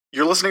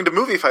You're listening to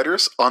Movie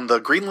Fighters on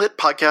the Greenlit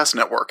Podcast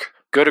Network.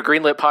 Go to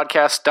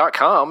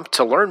greenlitpodcast.com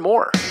to learn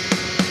more.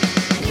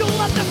 You'll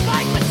have to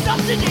fight with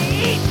something to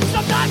eat.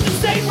 Sometimes it's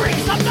savory,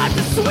 sometimes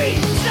it's sweet.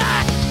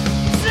 Snack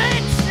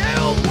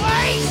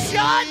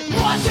situation.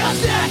 What's your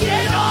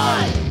second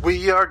on?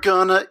 We are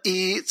gonna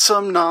eat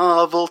some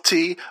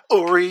novelty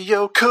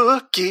Oreo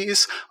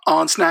cookies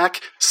on Snack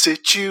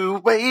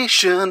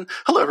Situation.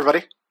 Hello,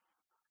 everybody.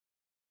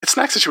 It's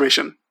Snack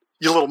Situation,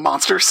 you little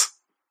monsters.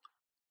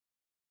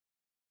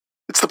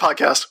 It's the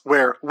podcast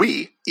where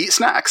we eat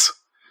snacks.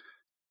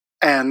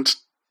 And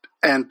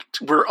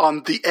we're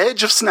on the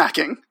edge of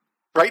snacking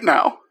right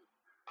now.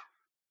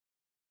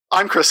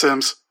 I'm Chris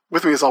Sims.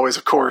 With me, as always,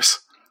 of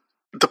course,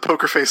 the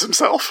poker face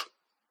himself,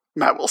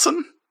 Matt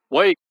Wilson.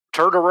 Wait,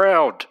 turn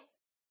around.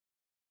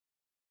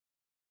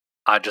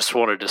 I just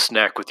wanted to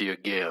snack with you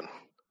again.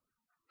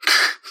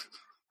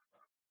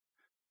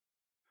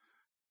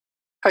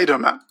 How you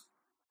doing, Matt?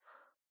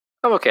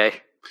 I'm okay.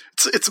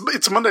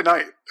 It's Monday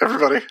night,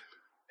 everybody.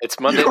 It's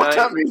Monday you know night.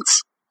 What that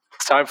means?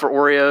 It's time for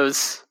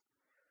Oreos.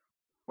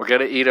 We're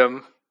going to eat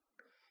them.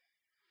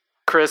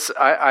 Chris,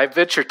 I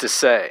venture to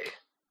say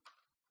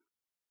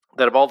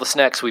that of all the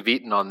snacks we've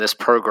eaten on this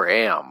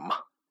program,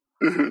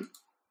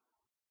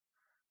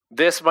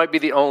 this might be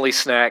the only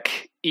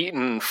snack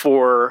eaten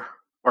for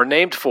or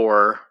named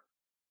for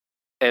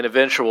an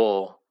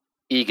eventual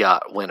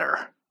EGOT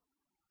winner.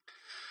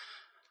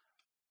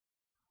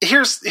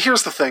 Here's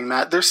the thing,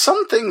 Matt. There's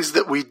some things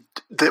that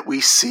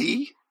we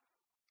see,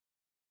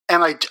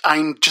 and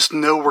I just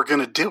know we're going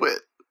to do it.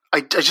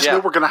 I just know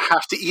we're going to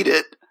have to eat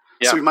it,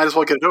 so we might as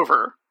well get it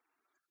over.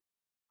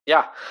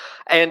 Yeah,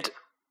 and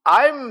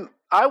I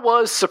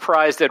was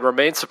surprised and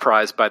remain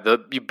surprised by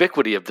the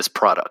ubiquity of this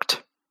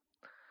product.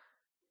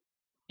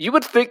 You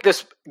would think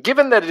this,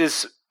 given that it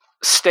is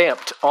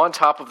stamped on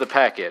top of the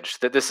package,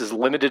 that this is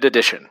limited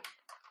edition,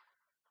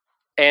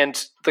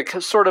 and the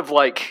sort of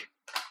like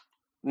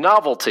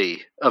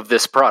novelty of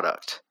this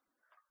product,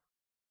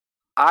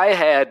 I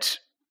had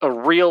a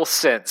real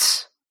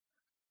sense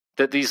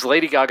that these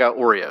Lady Gaga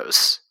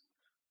Oreos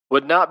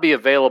would not be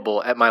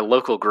available at my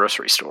local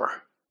grocery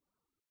store.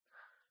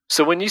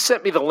 So when you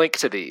sent me the link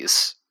to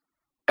these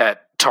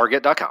at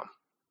Target.com,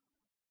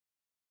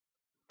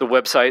 the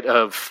website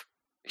of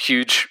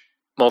huge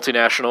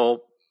multinational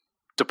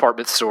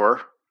department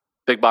store,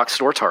 big box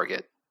store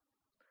Target,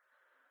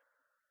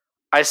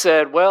 I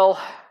said, well,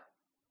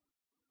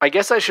 I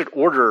guess I should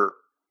order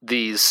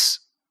these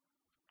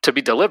to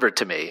be delivered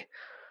to me,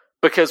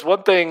 because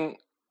one thing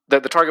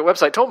that the Target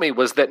website told me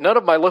was that none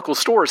of my local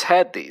stores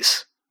had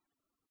these.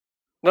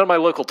 None of my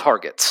local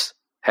Targets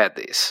had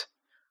these.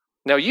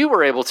 Now, you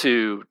were able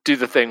to do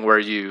the thing where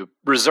you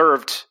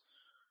reserved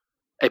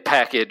a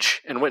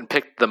package and went and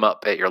picked them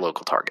up at your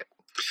local Target.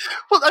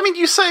 Well, I mean,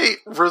 you say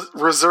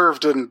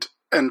reserved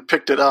and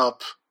picked it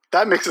up.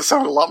 That makes it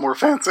sound a lot more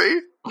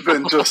fancy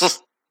than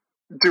just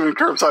doing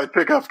curbside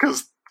pickup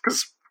because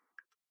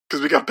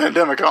we got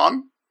pandemic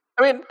on.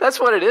 I mean, that's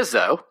what it is,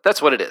 though. That's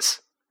what it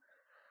is.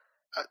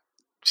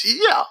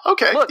 Yeah,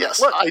 okay, look,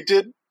 I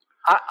did.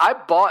 I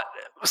bought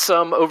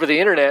some over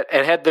the internet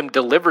and had them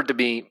delivered to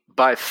me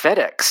by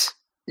FedEx.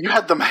 You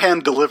had them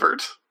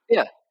hand-delivered?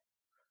 Yeah.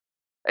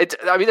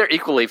 They're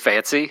equally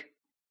fancy.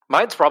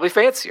 Mine's probably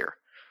fancier.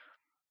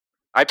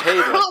 I paid...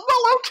 well,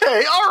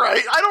 okay, all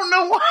right. I don't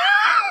know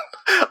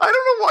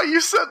why you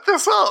set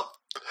this up.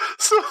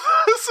 So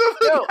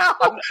no, now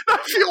I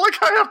feel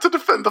like I have to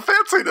defend the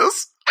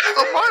fanciness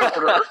of my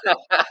order.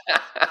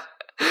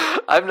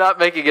 I'm not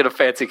making it a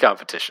fancy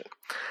competition.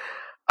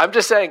 I'm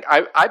just saying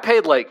I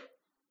paid like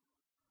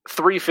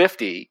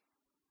 $3.50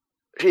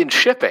 in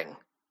shipping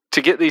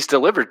to get these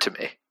delivered to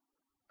me.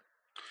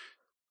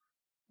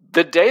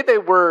 The day they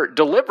were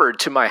delivered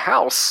to my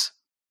house,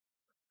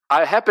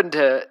 I happened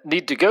to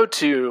need to go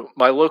to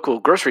my local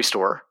grocery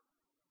store,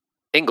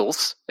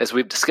 Ingles, as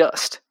we've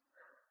discussed.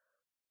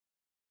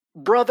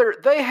 Brother,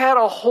 they had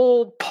a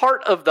whole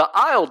part of the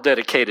aisle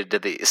dedicated to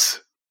these.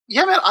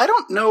 Yeah, man, I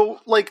don't know,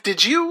 like,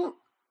 did you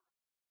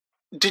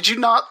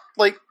not,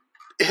 like,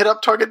 hit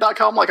up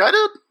Target.com like I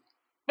did?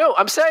 No,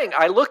 I'm saying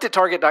I looked at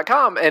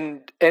Target.com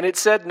and it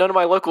said none of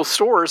my local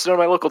stores, none of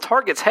my local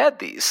Targets had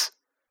these.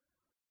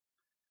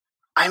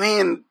 I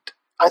mean,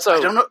 also, I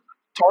don't know.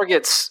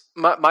 Targets,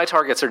 my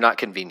Targets are not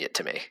convenient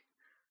to me.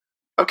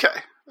 Okay.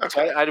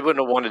 I wouldn't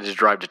have wanted to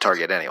drive to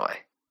Target anyway.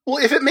 Well,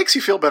 if it makes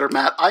you feel better,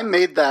 Matt, I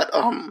made that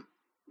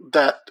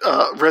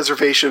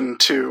reservation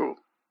to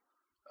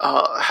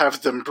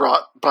have them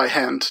brought by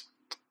hand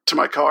to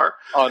my car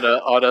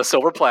on a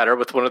silver platter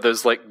with one of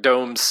those like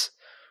domes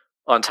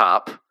on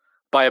top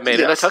by a man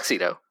in a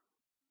tuxedo.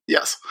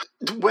 Yes.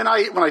 When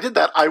I did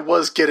that, I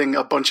was getting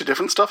a bunch of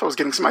different stuff. I was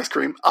getting some ice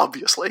cream,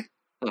 obviously.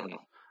 Mm-hmm.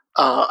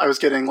 I was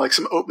getting like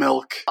some oat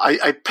milk.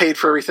 I paid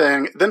for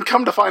everything. Then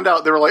come to find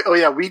out, they were like, oh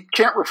yeah, we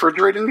can't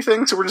refrigerate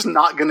anything, so we're just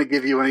not going to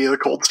give you any of the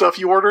cold stuff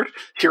you ordered.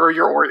 Here are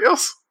your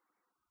Oreos.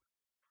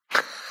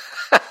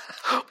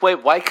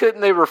 Wait, why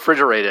couldn't they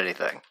refrigerate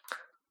anything?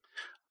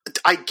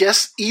 I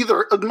guess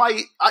either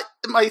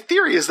my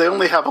theory is they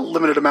only have a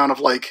limited amount of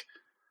like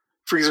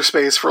freezer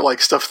space for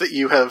like stuff that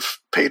you have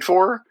paid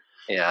for.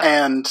 Yeah.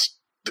 And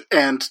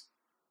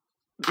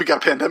we got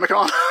a pandemic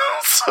on,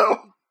 so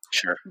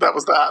sure, that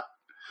was that.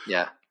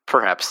 Yeah,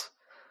 perhaps.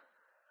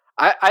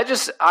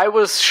 I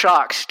was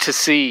shocked to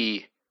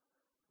see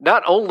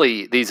not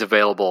only these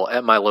available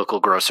at my local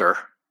grocer,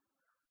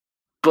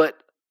 but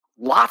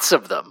lots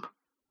of them.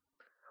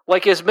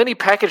 Like as many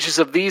packages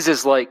of these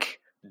as like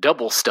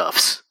double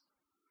stuffs.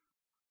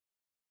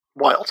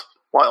 Wild.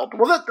 Well,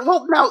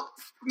 now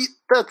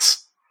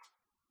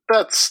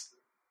that's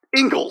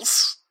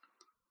Ingalls,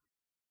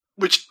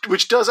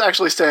 which does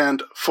actually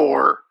stand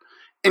for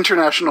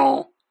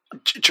International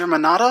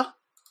Germanata.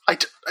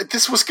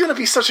 This was going to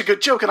be such a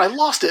good joke, and I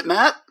lost it,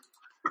 Matt.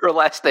 Her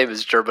last name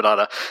is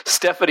Germanata.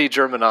 Stephanie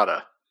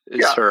Germanata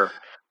is her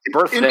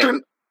birth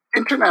name.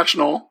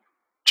 International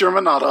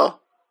Germanata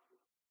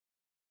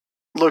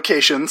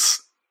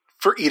locations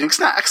for eating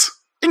snacks.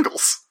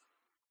 Ingalls.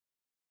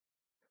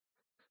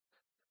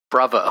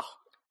 Bravo.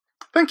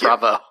 Thank you.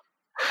 Bravo.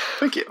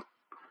 Thank you.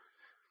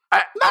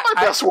 Not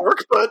my best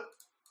work, but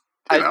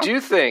I do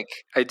think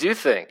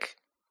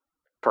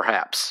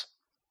perhaps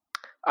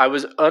I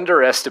was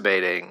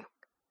underestimating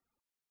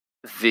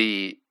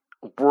the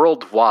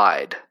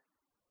worldwide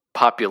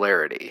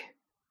popularity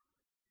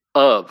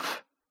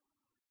of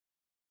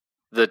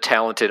the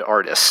talented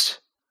artist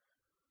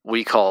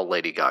we call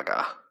Lady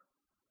Gaga,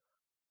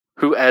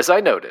 who, as I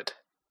noted,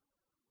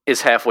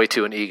 is halfway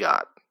to an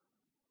EGOT.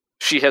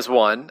 She has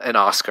won an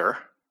Oscar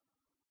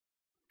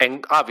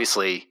and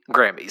obviously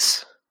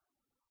Grammys.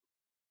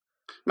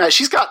 Man,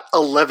 she's got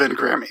 11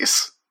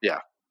 Grammys. Yeah.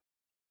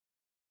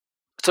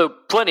 So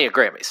plenty of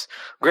Grammys.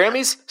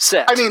 Grammys,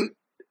 set. I mean,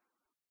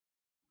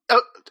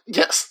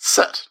 yes,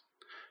 set.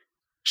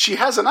 She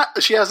has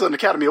an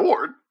Academy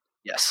Award.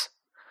 Yes.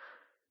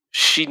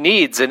 She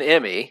needs an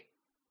Emmy,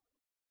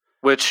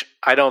 which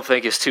I don't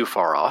think is too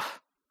far off.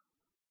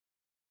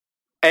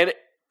 And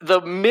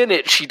the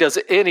minute she does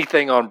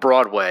anything on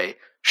Broadway,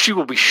 she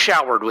will be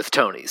showered with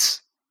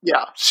Tonys.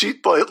 Yeah, she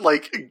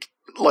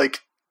like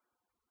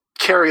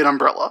carry an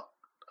umbrella.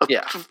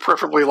 Yeah,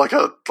 preferably like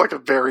a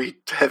very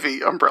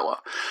heavy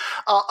umbrella.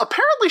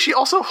 Apparently, she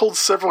also holds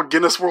several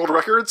Guinness World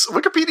Records.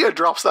 Wikipedia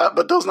drops that,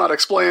 but does not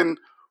explain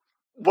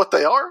what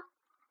they are.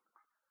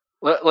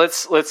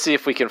 Let's see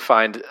if we can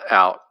find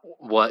out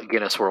what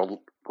Guinness World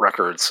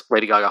Records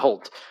Lady Gaga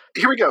holds.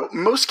 Here we go.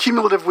 Most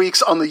cumulative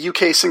weeks on the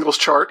UK singles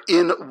chart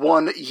in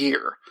 1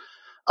 year.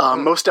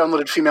 Most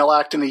downloaded female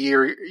act in a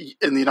year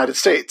in the United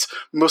States.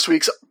 Most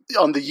weeks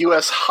on the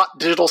US Hot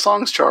Digital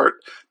Songs chart.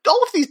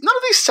 All of these, none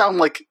of these sound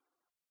like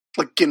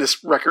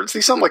Guinness records.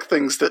 These sound like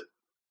things that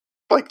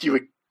like you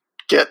would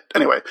get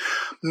anyway.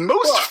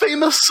 Most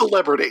famous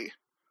celebrity.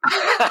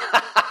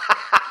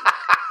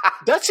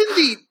 That's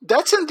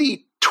in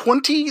the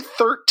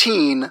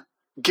 2013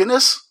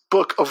 Guinness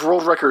Book of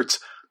World Records.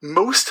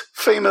 Most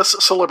famous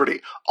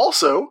celebrity.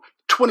 Also,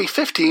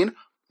 2015,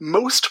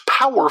 most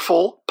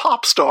powerful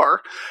pop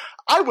star.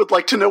 I would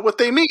like to know what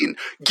they mean.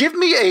 Give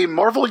me a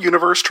Marvel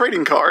Universe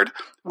trading card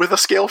with a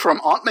scale from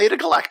Aunt May to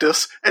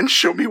Galactus and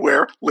show me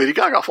where Lady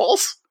Gaga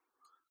falls.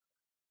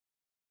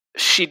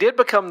 She did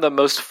become the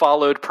most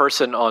followed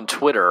person on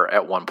Twitter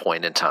at one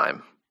point in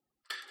time.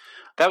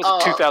 That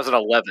was in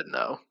 2011,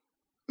 though.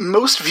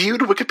 Most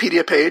viewed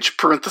Wikipedia page,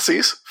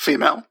 parentheses,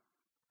 female.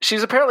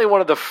 She's apparently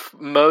one of the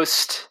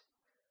most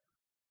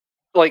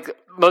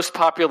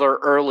popular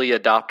early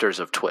adopters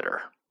of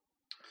Twitter.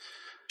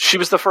 She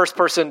was the first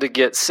person to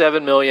get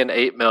 7 million,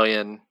 8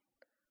 million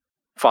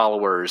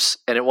followers,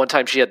 and at one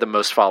time she had the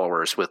most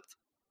followers with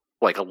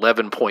like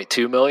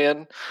 11.2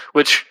 million,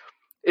 which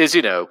is,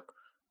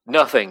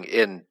 nothing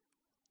in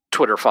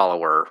Twitter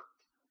follower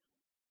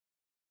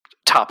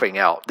topping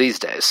out these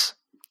days.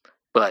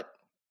 But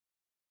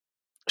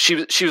she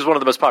was one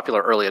of the most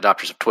popular early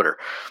adopters of Twitter.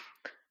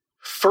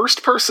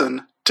 First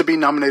person to be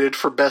nominated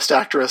for Best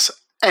Actress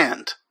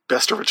and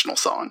Best Original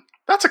Song.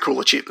 That's a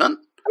cool achievement.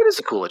 It is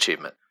a cool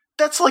achievement.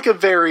 That's like a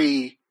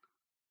very,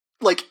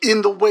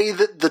 in the way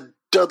that the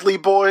Dudley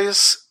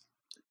Boys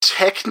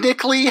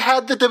technically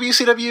had the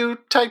WCW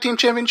Tag Team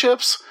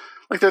Championships.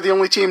 Like, they're the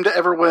only team to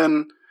ever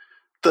win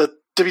the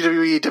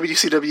WWE,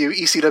 WCW,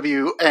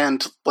 ECW,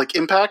 and,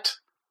 Impact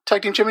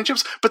Tag Team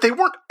Championships, but they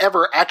weren't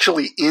ever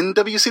actually in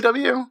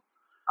WCW.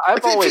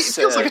 It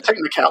feels like a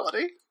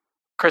technicality.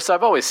 Chris,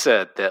 I've always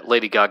said that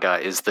Lady Gaga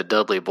is the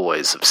Dudley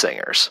Boys of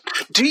singers.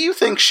 Do you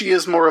think she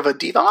is more of a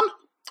Devon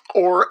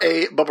or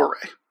a Bubba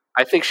Ray?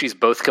 I think she's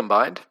both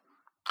combined.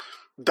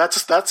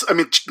 That's. I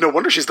mean, no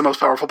wonder she's the most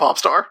powerful pop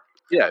star.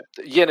 Yeah,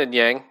 yin and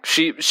yang.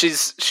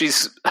 She's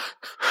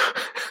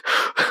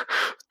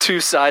two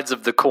sides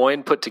of the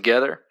coin put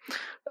together.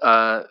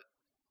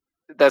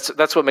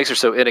 That's what makes her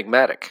so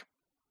enigmatic.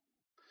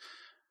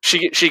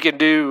 She can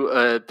do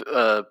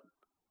a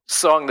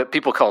song that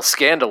people call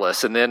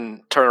scandalous, and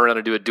then turn around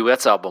and do a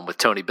duets album with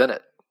Tony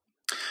Bennett.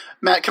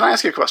 Matt, can I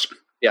ask you a question?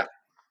 Yeah.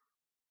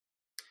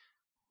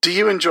 Do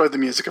you enjoy the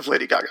music of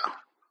Lady Gaga?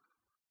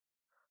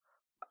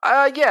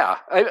 Yeah.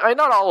 I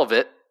not all of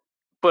it,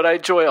 but I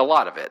enjoy a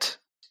lot of it.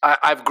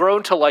 I've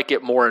grown to like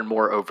it more and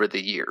more over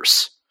the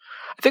years.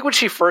 I think when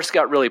she first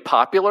got really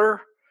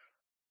popular,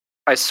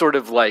 I sort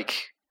of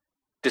like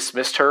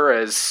dismissed her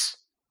as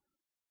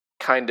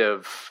kind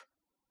of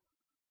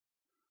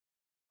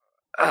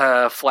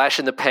flash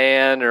in the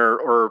pan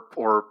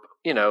or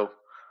you know,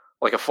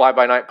 like a fly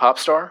by night pop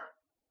star.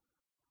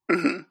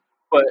 Mm-hmm.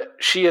 But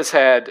she has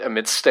had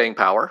immense staying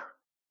power,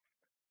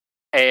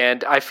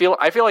 and I feel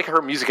like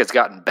her music has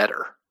gotten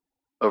better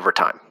over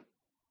time.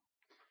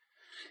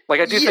 Like,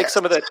 I do think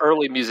some of that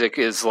early music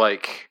is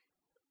like,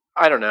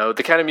 I don't know,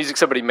 the kind of music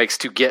somebody makes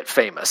to get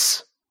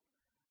famous.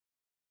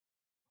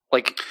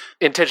 Like,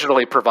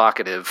 intentionally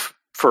provocative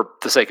for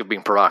the sake of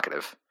being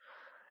provocative.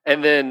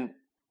 And then...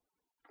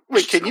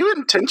 Wait, can you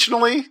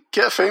intentionally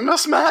get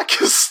famous, Matt?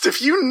 Because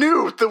if you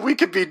knew that we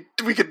could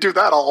do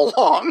that all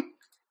along.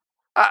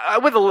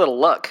 With a little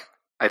luck,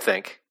 I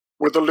think.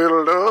 With a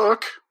little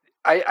luck?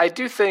 I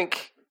do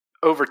think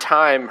over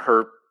time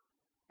her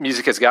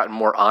music has gotten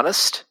more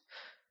honest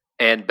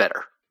and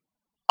better.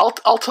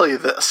 I'll tell you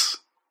this,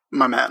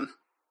 my man.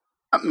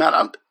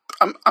 Matt,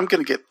 I'm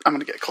gonna get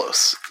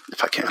close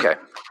if I can. Okay.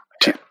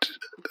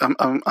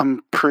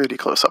 I'm pretty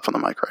close up on the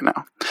mic right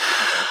now. Okay.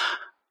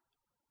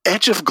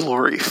 Edge of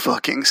Glory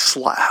fucking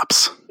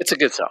slaps. It's a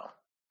good song.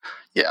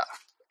 Yeah.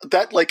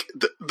 That, like,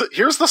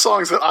 here's the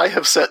songs that I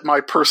have set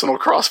my personal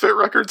CrossFit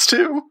records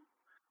to.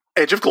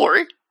 Edge of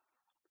Glory.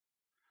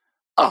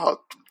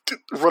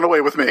 Run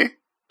Away With Me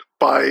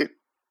by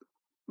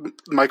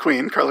my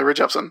queen, Carly Rae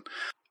Jepsen.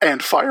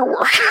 And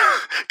Firework.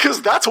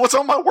 Because that's what's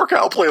on my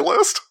workout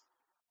playlist.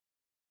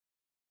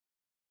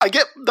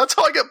 That's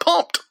how I get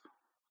pumped.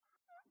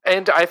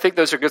 And I think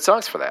those are good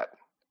songs for that.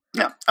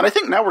 Yeah. And I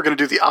think now we're going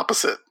to do the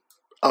opposite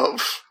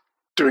of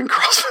doing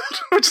CrossFit,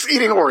 which is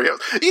eating Oreos.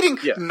 Eating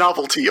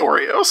novelty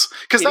Oreos.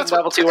 Because that's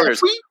novelty Oreos.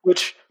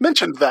 Which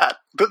mentioned that.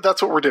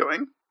 That's what we're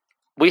doing.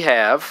 We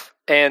have,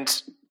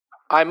 and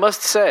I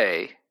must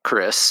say,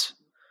 Chris,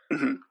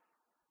 mm-hmm.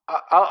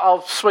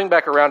 I'll swing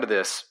back around to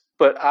this,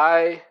 but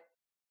I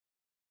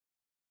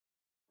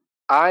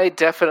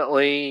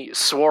definitely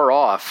swore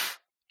off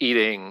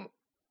eating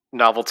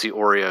novelty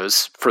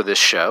Oreos for this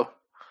show.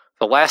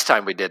 The last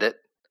time we did it.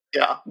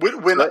 Yeah.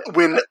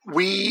 When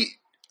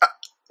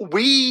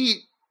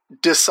we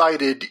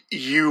decided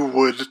you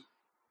would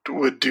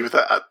do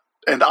that,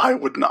 and I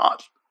would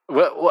not.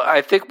 Well,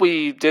 I think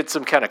we did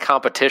some kind of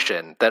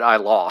competition that I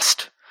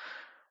lost,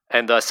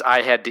 and thus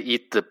I had to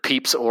eat the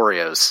Peeps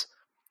Oreos,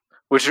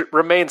 which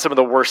remain some of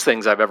the worst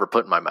things I've ever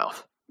put in my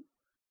mouth.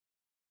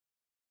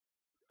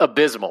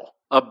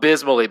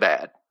 Abysmally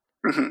bad.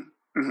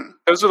 Mm-hmm. Mm-hmm.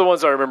 Those are the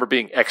ones I remember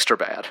being extra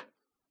bad.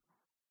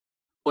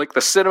 Like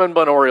the Cinnamon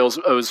Bun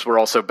Oreos were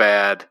also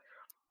bad,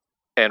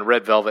 and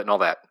Red Velvet and all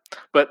that.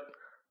 But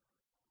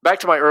back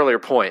to my earlier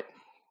point.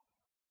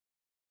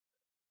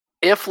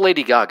 If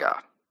Lady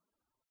Gaga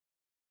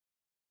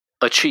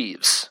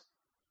achieves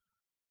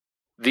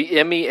the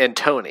Emmy and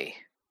Tony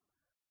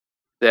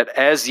that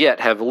as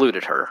yet have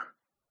eluded her,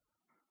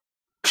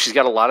 she's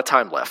got a lot of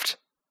time left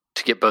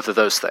to get both of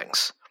those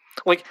things.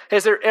 Like,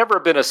 has there ever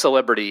been a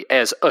celebrity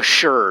as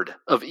assured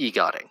of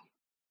EGOTing?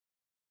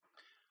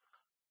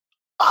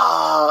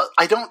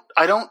 I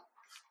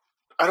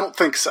don't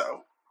think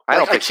so.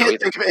 I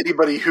can't think of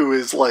anybody who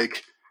is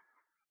like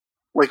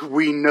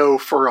we know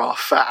for a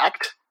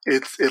fact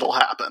it'll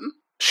happen.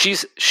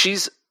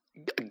 She's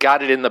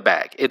got it in the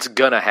bag. It's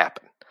gonna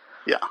happen.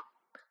 Yeah.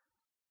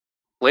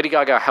 Lady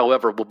Gaga,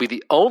 however, will be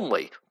the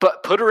only,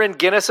 but put her in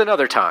Guinness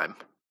another time,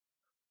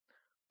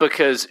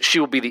 because she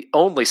will be the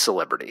only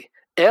celebrity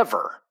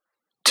ever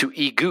to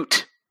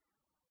EGOT.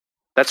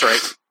 That's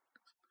right.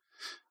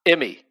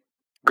 Emmy,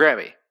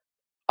 Grammy,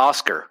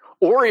 Oscar,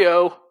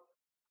 Oreo,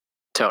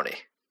 Tony.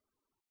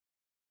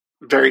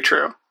 Very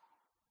true.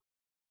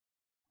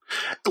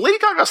 Lady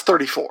Gaga's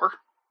 34.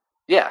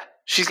 Yeah,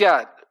 she's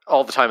got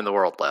all the time in the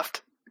world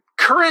left.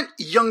 Current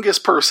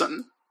youngest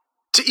person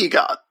to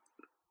EGOT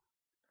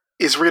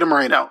is Rita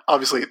Moreno.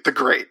 Obviously, the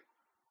great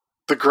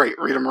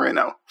Rita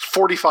Moreno.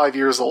 45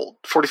 years old.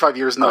 45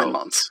 years, 9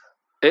 months.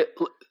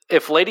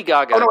 If Lady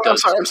Gaga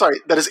I'm sorry.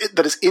 That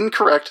is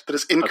incorrect.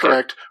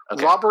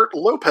 Okay. Robert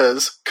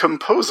Lopez,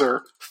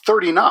 composer,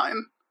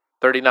 39.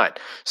 39.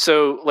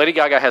 So Lady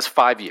Gaga has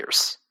 5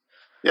 years.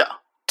 Yeah.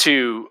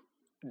 To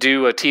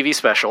do a TV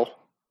special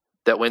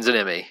that wins an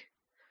Emmy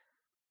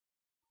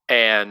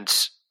and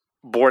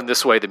Born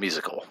This Way, the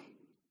musical.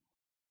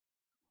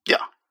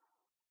 Yeah.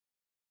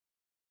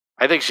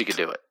 I think she could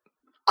do it.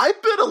 I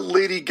bet a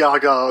Lady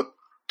Gaga...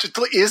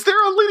 Is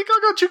there a Lady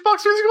Gaga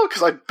jukebox musical?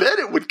 Because I bet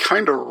it would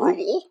kind of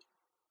rule.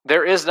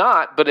 There is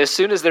not, but as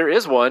soon as there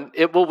is one,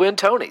 it will win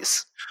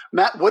Tonys.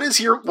 Matt, what is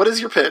your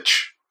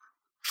pitch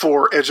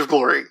for Edge of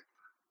Glory,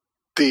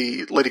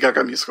 the Lady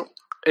Gaga musical?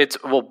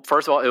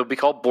 First of all, it would be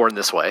called Born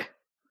This Way.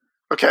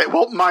 Okay,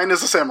 well, mine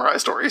is a samurai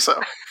story,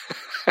 so.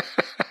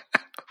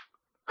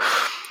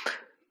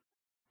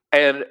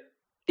 And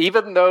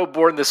even though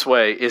Born This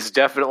Way is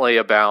definitely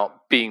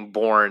about being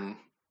born,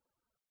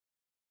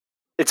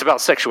 it's about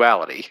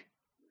sexuality.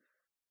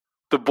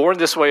 The Born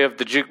This Way of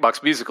the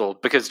jukebox musical,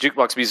 because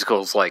jukebox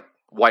musicals like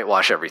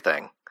whitewash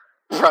everything.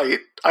 Right.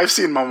 I've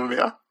seen Mamma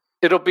Mia.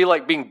 It'll be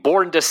like being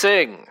born to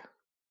sing.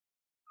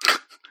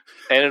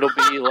 And it'll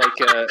be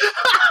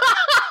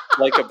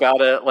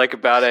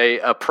about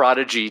a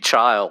prodigy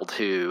child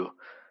who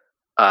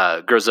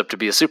grows up to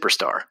be a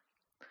superstar.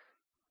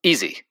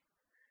 Easy.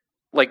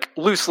 Like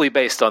loosely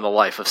based on the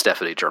life of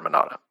Stephanie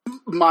Germanotta.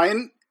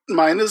 Mine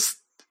is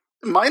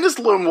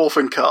Lone Wolf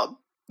and Cub.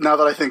 Now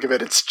that I think of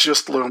it, it's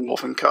just Lone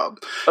Wolf and Cub.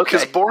 Okay.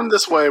 Because Born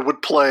This Way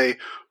would play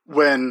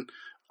when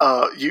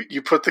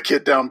you put the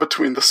kid down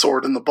between the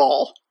sword and the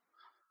ball.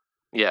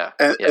 Yeah.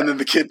 And then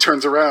the kid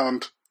turns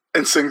around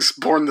and sings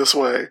Born This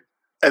Way,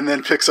 and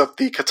then picks up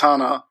the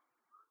katana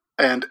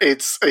and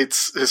aids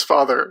his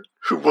father,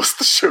 who was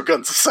the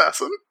Shogun's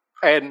assassin.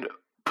 And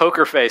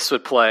Poker Face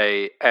would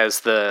play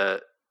as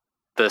the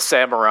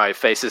samurai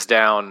faces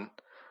down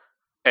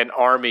an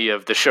army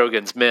of the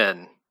Shogun's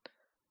men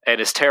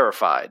and is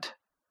terrified,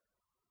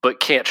 but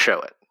can't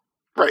show it.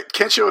 Right,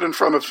 can't show it in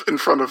front of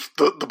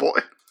the boy.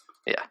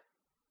 Yeah.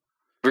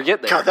 We're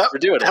getting there. God, we're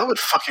doing that would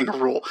fucking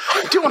rule.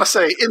 I do want to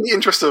say, in the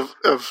interest of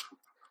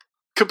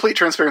complete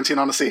transparency and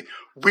honesty,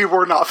 we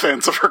were not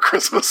fans of her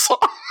Christmas song.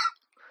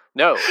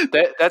 No,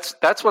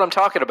 that's what I'm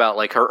talking about.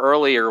 Like her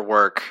earlier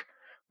work,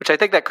 which I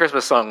think that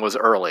Christmas song was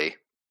early.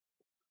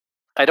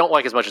 I don't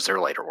like as much as her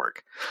later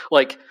work.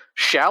 Like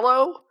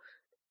Shallow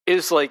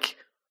is like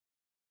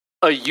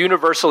a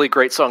universally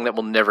great song that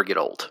will never get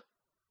old.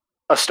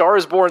 A Star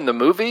Is Born, the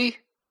movie?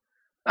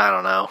 I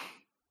don't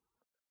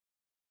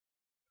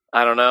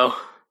know.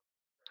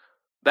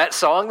 That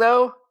song,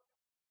 though,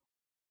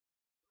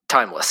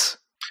 timeless.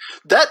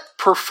 That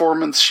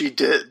performance she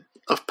did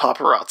of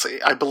Paparazzi,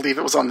 I believe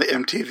it was on the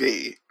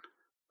MTV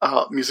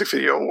Music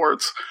Video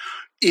Awards,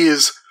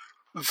 is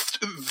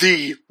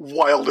the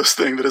wildest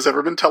thing that has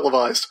ever been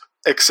televised,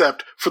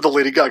 except for the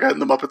Lady Gaga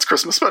and the Muppets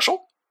Christmas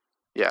special.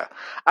 Yeah.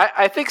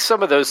 I think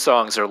some of those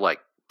songs are like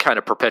kind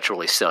of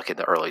perpetually stuck in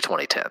the early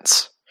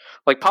 2010s.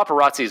 Like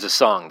Paparazzi is a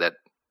song that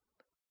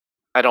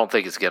I don't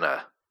think is going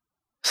to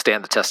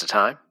stand the test of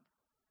time.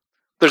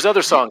 There's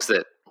other songs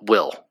that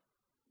will.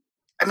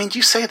 I mean,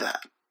 you say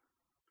that.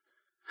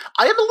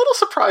 I am a little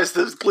surprised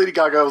that Lady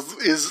Gaga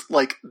is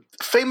like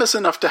famous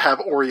enough to have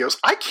Oreos.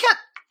 I can't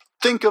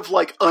think of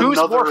like another.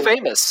 Who's more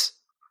famous?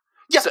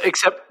 Yeah,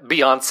 except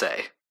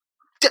Beyonce.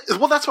 Yeah,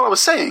 well, that's what I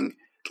was saying.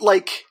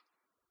 Like,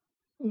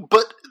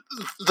 but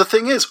the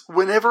thing is,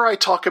 whenever I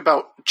talk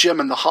about Jem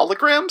and the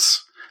Holograms,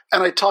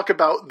 and I talk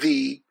about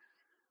the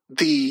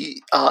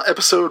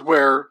episode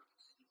where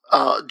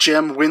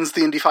Jem wins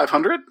the Indy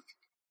 500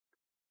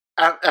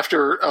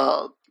 after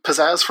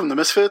Pizzazz from the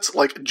Misfits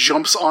like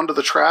jumps onto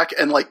the track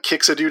and like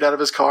kicks a dude out of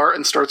his car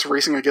and starts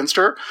racing against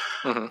her.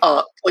 Mm-hmm.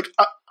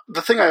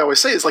 The thing I always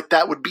say is like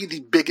that would be the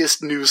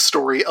biggest news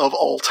story of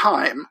all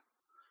time,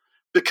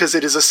 because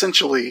it is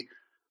essentially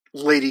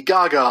Lady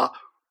Gaga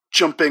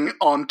jumping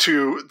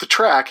onto the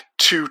track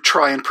to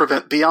try and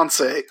prevent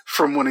Beyonce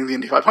from winning the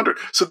Indy 500.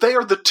 So they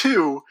are the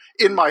two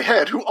in my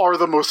head who are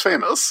the most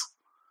famous.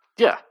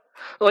 Yeah.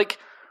 Like,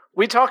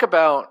 we talk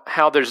about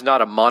how there's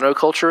not a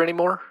monoculture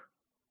anymore.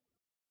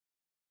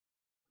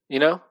 You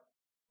know?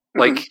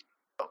 Like,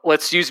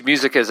 let's use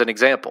music as an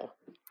example.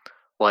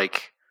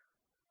 Like,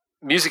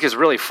 music is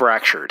really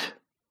fractured.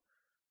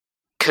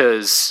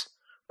 Because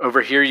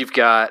over here you've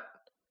got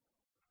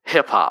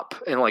hip-hop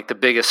and, like, the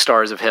biggest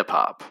stars of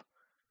hip-hop.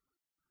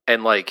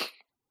 And, like,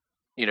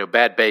 you know,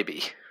 Bad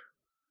Baby.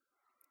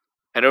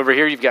 And over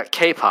here you've got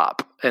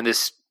K-pop and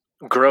this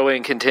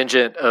growing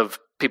contingent of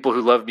people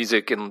who love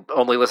music and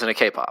only listen to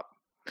K-pop.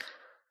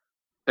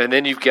 And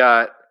then you've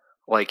got,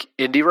 like,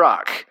 indie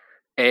rock.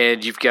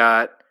 And you've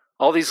got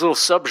all these little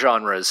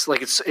subgenres.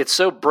 Like, it's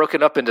so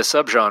broken up into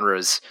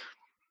subgenres.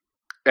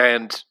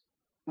 And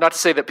not to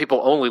say that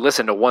people only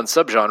listen to one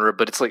subgenre,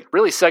 but it's, like,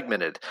 really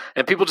segmented.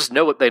 And people just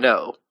know what they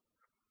know.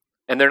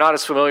 And they're not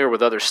as familiar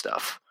with other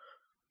stuff.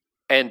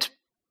 And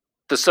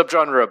the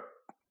subgenre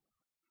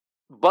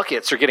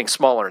buckets are getting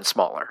smaller and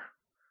smaller.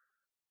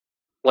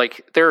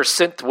 Like, there are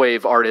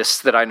synthwave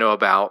artists that I know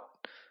about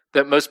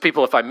that most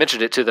people, if I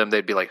mentioned it to them,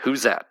 they'd be like,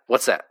 who's that?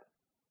 What's that?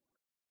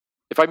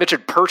 If I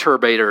mentioned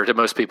Perturbator to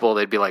most people,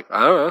 they'd be like,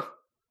 I don't know.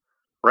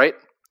 Right?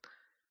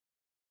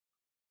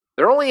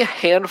 There are only a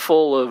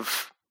handful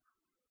of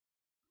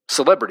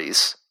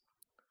celebrities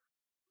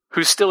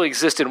who still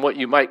exist in what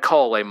you might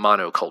call a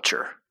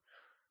monoculture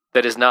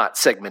that is not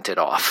segmented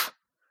off.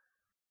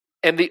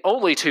 And the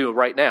only two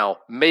right now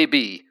may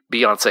be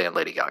Beyonce and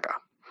Lady Gaga.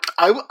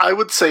 I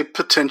would say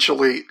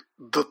potentially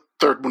the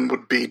third one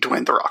would be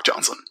Dwayne The Rock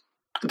Johnson.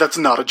 That's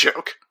not a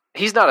joke.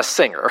 He's not a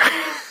singer.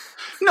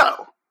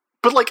 No.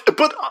 But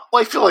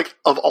I feel like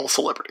of all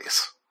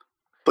celebrities.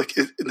 Like,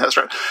 that's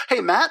right. Hey,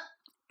 Matt?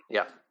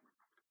 Yeah.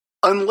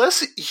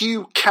 Unless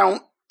you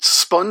count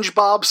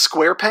SpongeBob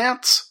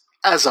SquarePants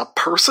as a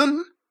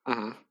person,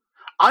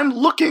 I'm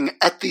looking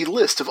at the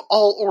list of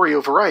all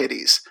Oreo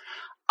varieties.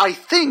 I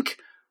think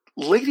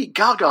Lady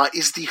Gaga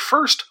is the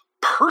first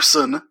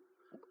person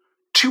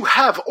to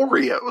have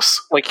Oreos.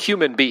 Like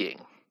human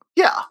being.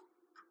 Yeah.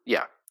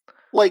 Yeah.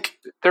 Like,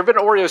 there have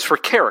been Oreos for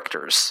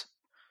characters,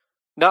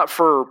 not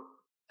for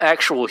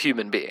actual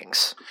human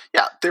beings.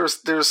 Yeah,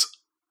 there's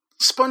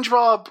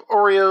SpongeBob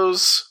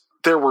Oreos.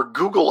 There were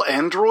Google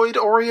Android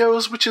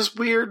Oreos, which is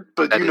weird,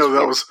 but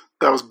that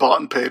was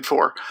bought and paid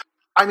for.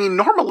 I mean,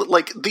 normally,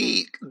 like,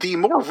 the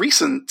more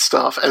recent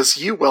stuff, as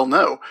you well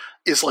know,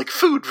 is like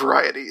food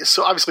varieties.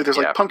 So obviously there's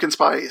like pumpkin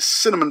spice,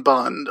 cinnamon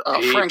bun,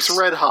 Frank's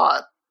Red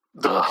Hot,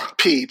 the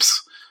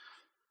Peeps.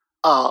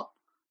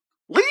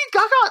 Lady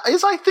Gaga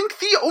is, I think,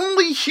 the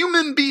only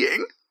human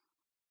being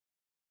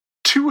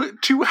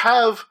to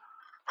have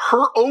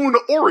her own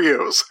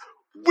Oreos,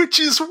 which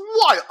is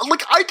wild.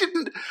 Like,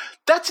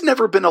 that's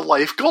never been a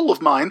life goal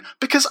of mine,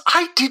 because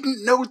I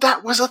didn't know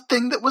that was a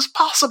thing that was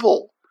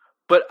possible.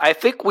 But I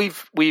think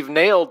we've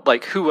nailed,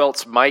 like, who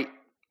else might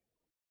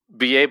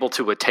be able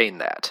to attain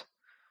that.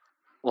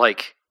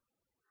 Like,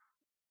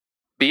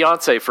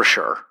 Beyonce for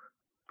sure.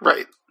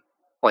 Right.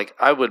 Like,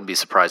 I wouldn't be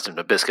surprised if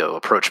Nabisco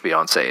approached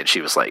Beyonce and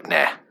she was like,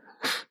 nah.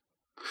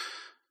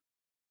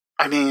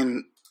 I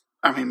mean,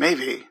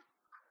 maybe.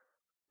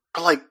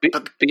 But, like,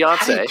 Beyonce.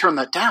 How do you turn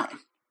that down?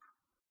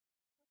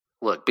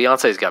 Look,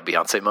 Beyonce's got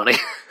Beyonce money.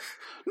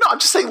 No, I'm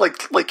just saying,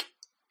 like,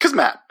 because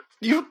Matt,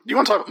 you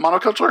want to talk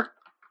about monoculture?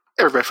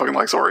 Everybody fucking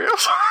likes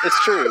Oreos.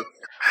 It's true.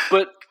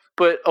 But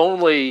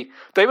only,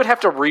 they would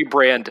have to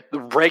rebrand the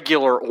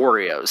regular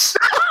Oreos.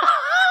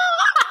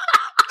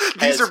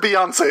 These are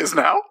Beyonce's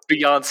now.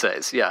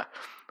 Beyonce's, yeah.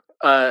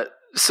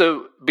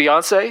 So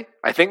Beyonce,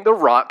 I think The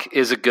Rock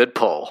is a good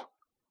pull.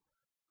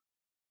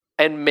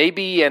 And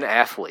maybe an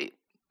athlete.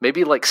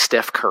 Maybe like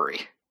Steph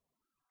Curry.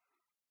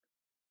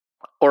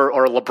 Or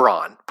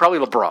LeBron. Probably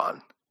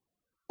LeBron.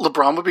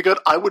 LeBron would be good.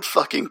 I would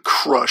fucking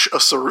crush a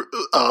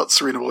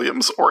Serena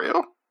Williams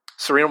Oreo.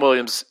 Serena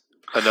Williams,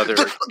 another.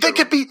 They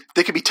could be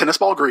tennis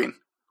ball green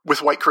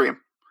with white cream.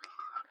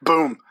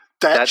 Boom.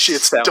 That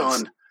shit's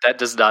done. That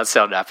does not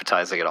sound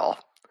appetizing at all.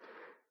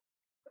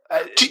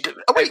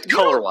 Wait,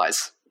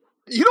 color-wise.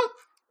 You don't...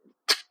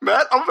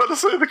 Matt, I'm about to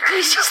say the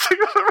craziest thing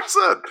I've ever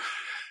said.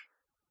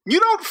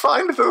 You don't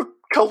find the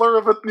color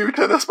of a new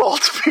tennis ball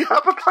to be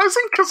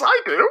appetizing? Because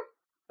I do.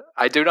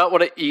 I do not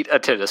want to eat a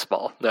tennis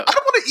ball, no. I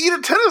don't want to eat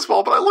a tennis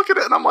ball, but I look at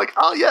it and I'm like,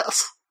 oh,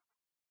 yes.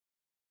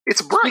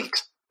 It's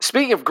bright.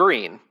 Speaking of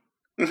green,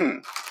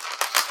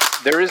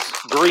 there is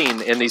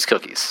green in these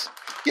cookies.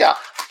 Yeah.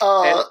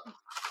 And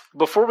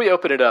before we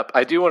open it up,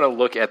 I do want to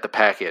look at the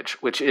package,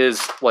 which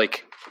is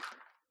like,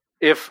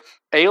 if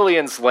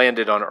aliens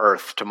landed on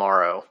Earth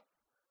tomorrow,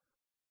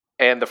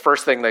 and the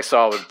first thing they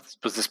saw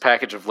was this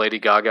package of Lady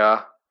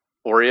Gaga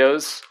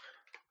Oreos,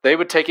 they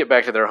would take it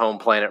back to their home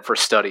planet for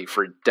study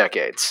for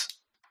decades.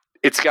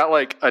 It's got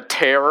like a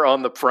tear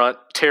on the front,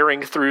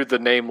 tearing through the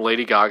name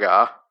Lady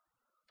Gaga.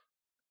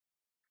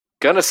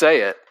 Gonna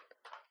say it.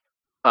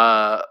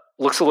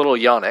 Looks a little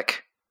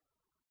Yannick.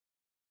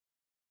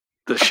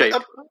 The shape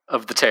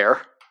of the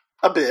tear.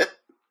 A bit.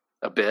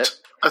 A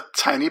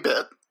tiny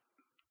bit.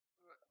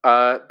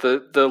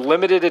 The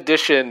limited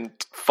edition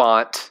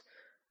font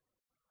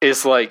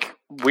is like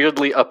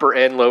weirdly upper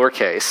and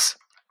lowercase.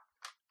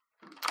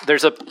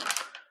 There's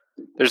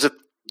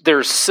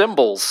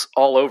symbols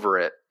all over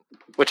it,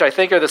 which I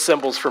think are the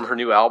symbols from her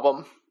new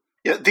album.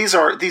 Yeah, these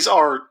are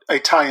a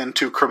tie-in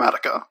to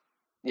Chromatica.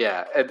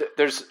 Yeah, and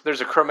there's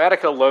a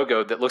Chromatica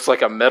logo that looks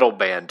like a metal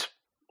band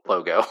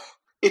logo.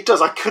 It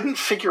does. I couldn't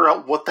figure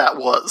out what that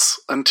was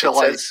until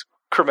it says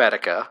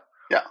Chromatica.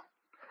 Yeah.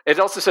 It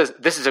also says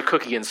this is a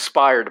cookie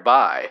inspired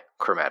by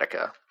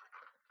Chromatica.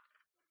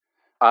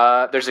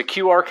 There's a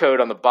QR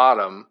code on the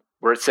bottom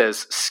where it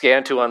says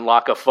scan to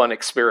unlock a fun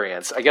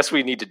experience. I guess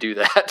we need to do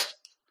that.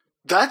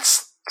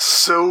 That's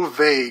so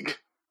vague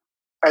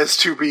as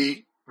to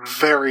be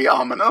very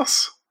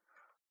ominous.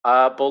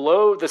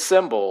 Below the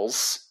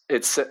symbols,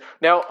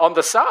 now on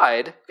the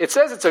side, it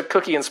says it's a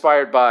cookie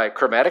inspired by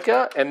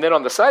Chromatica, and then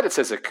on the side it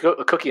says a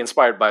cookie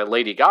inspired by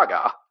Lady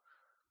Gaga.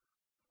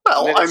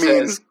 Well, I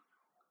mean... says,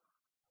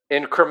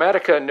 in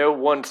Chromatica, no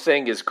one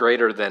thing is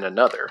greater than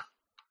another.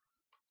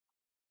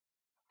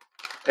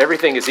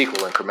 Everything is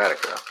equal in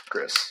Chromatica,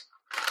 Chris.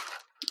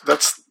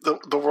 That's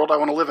the world I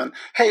want to live in.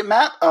 Hey,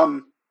 Matt,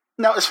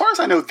 now as far as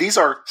I know, these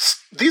are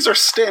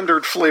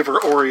standard flavor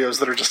Oreos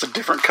that are just a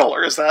different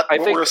color. Is that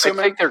what we're assuming?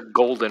 I think they're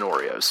golden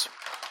Oreos.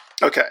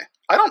 Okay.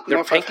 I don't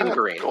know if pink I've and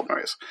green. Golden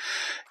Oreos.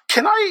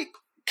 Can I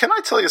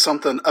tell you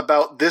something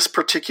about this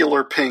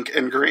particular pink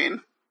and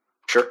green?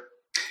 Sure.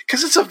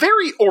 Because it's a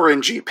very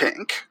orangey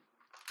pink.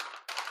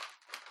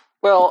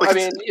 Well, like, I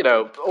mean,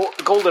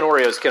 golden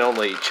Oreos can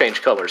only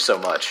change colors so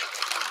much.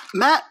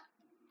 Matt,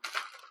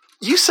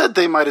 you said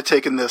they might have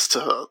taken this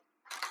to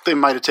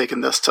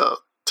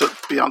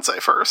Beyonce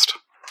first.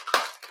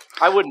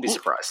 I wouldn't be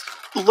surprised.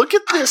 Look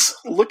at this.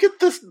 Look at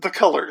the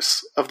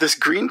colors of this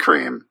green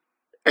cream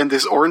and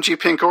this orangey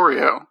pink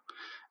Oreo,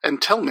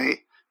 and tell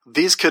me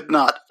these could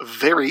not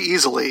very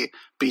easily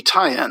be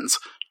tie-ins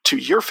to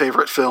your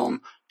favorite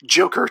film,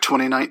 Joker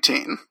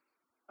 2019.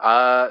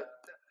 I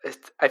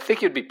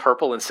think it'd be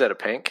purple instead of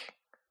pink.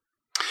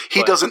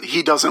 He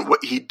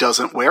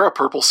doesn't wear a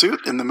purple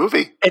suit in the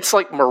movie. It's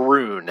like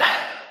maroon.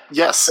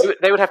 Yes.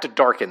 They would have to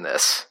darken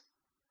this.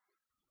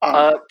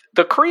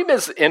 The cream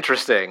is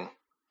interesting.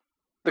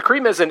 The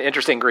cream is an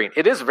interesting green.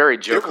 It is very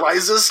Joker. It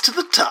rises to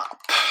the top.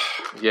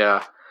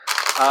 Yeah.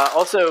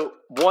 Also,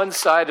 one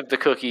side of the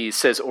cookie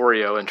says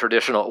Oreo in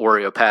traditional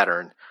Oreo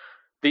pattern.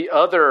 The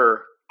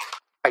other,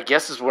 I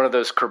guess, is one of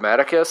those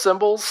Chromatica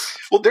symbols.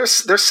 Well,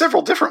 there's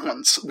several different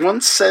ones.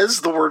 One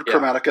says the word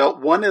Chromatica.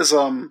 One is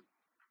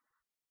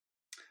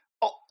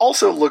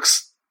also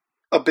looks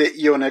a bit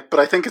Yonic, but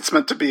I think it's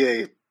meant to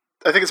be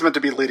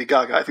Lady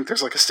Gaga. I think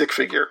there's like a stick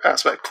figure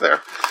aspect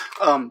there.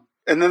 And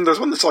then there's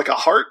one that's like a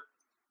heart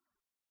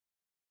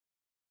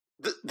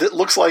that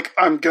looks like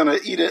I'm gonna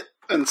eat it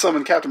and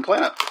summon Captain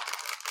Planet.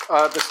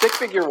 The stick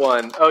figure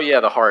one, oh yeah,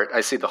 the heart.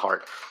 I see the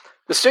heart.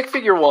 The stick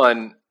figure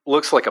one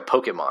looks like a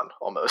Pokemon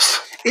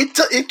almost.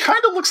 It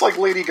kind of looks like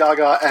Lady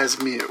Gaga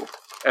as Mew.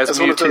 As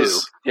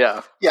Mewtwo.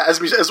 Yeah, as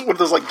one of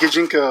those like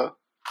Gijinka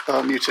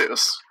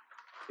Mewtwo's.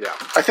 Yeah.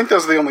 I think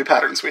those are the only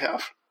patterns we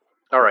have.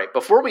 All right,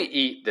 before we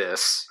eat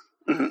this,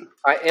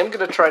 I am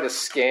going to try to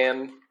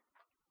scan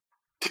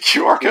the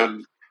QR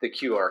code. The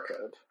QR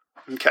code.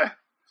 Okay.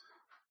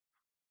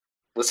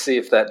 Let's see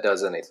if that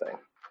does anything.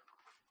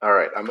 All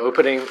right, I'm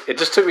opening. It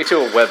just took me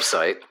to a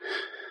website,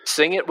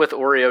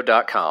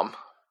 singitwithoreo.com.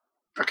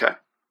 Okay.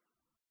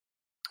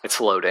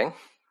 It's loading.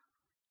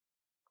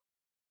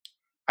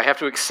 I have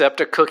to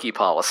accept a cookie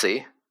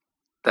policy.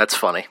 That's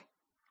funny.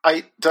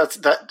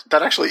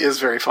 That actually is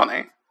very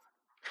funny.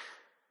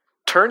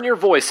 Turn your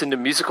voice into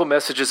musical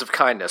messages of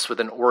kindness with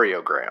an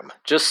Oreogram.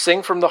 Just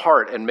sing from the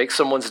heart and make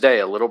someone's day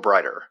a little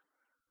brighter.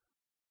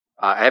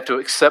 I have to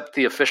accept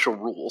the official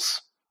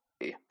rules.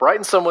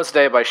 Brighten someone's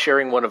day by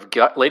sharing one of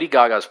Lady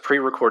Gaga's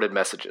pre-recorded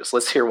messages.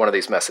 Let's hear one of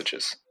these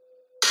messages.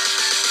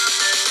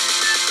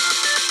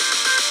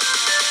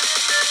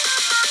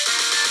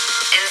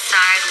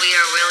 Inside, we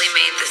are really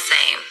made the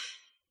same.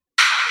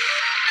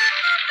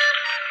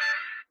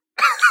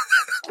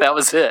 That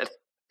was it.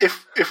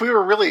 If we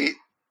were really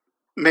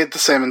made the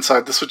same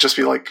inside, this would just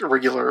be like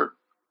regular,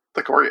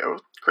 like Oreo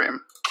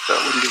cream.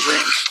 That wouldn't be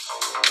green.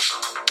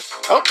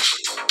 Oh.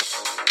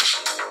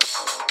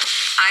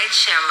 I'd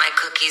share my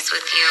cookies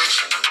with you.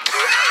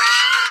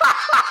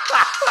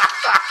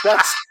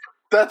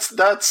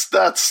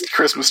 That's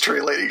Christmas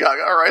tree Lady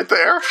Gaga right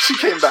there. She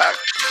came back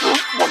for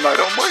one night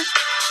only.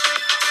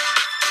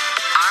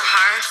 Our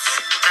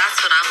hearts,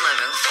 that's what I'm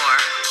living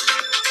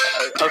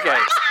for. Okay.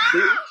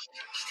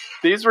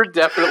 These were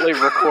definitely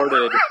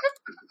recorded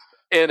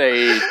in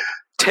a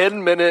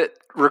 10-minute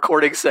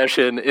recording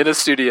session in a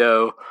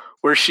studio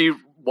where she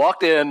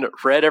walked in,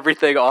 read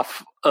everything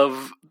off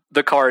of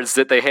the cards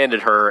that they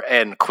handed her,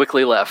 and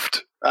quickly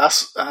left.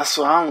 That's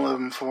what I'm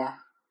living for.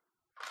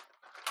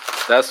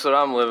 That's what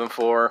I'm living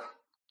for.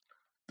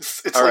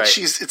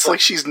 It's like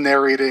she's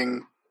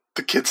narrating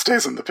The Kid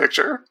Stays in the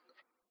Picture.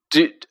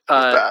 Do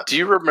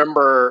you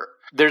remember?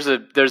 There's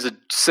a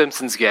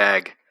Simpsons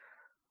gag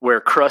where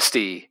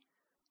Krusty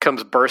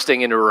comes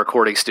bursting into a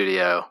recording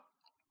studio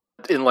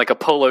in like a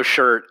polo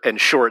shirt and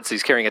shorts.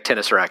 He's carrying a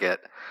tennis racket,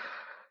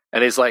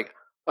 and he's like,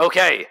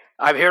 "Okay,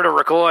 I'm here to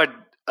record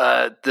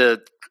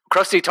the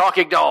Krusty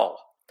talking doll.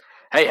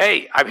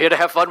 Hey, I'm here to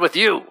have fun with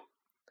you.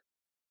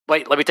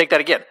 Wait, let me take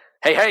that again.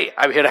 Hey,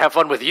 I'm here to have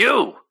fun with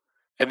you."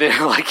 And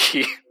then like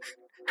he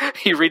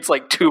reads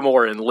like two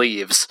more and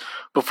leaves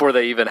before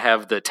they even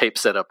have the tape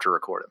set up to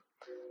record him.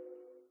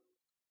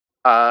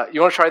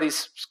 You want to try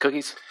these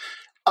cookies?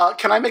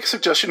 Can I make a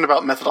suggestion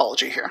about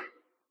methodology here?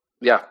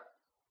 Yeah.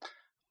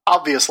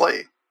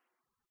 Obviously,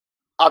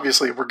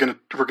 we're gonna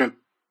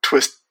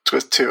twist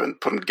two and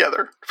put them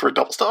together for a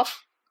double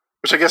stuff,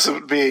 which I guess it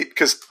would be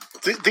because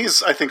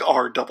these I think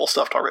are double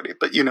stuffed already.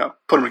 But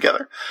put them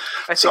together.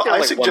 I think they're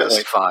like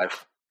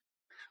 1.5.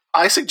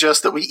 I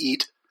suggest that we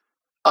eat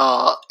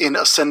in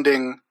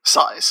ascending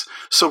size.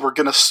 So we're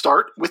gonna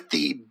start with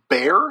the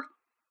bear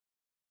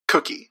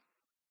cookie.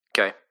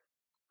 Okay.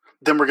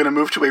 Then we're gonna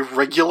move to a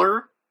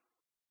regular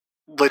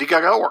Lady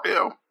Gaga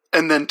Oreo,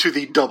 and then to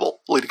the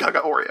double Lady Gaga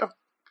Oreo.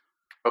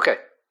 Okay.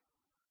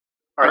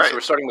 All right, so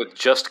we're starting with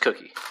just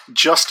cookie.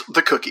 Just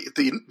the cookie,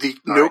 the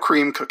no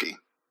cream cookie.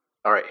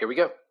 All right, here we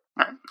go.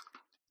 All right.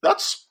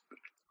 That's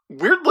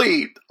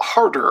weirdly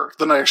harder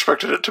than I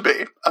expected it to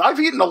be. And I've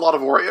eaten a lot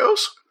of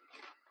Oreos.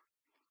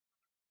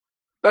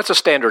 That's a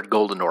standard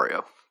golden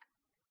Oreo.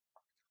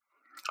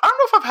 I don't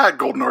know if I've had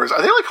golden Oreos.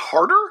 Are they like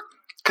harder?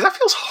 Because that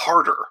feels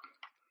harder.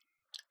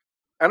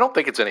 I don't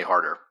think it's any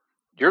harder.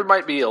 Yours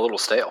might be a little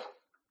stale.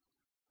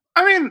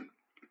 I mean,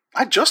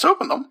 I just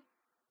opened them.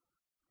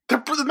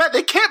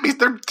 They can't be.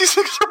 These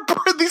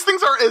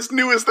things are as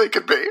new as they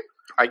could be.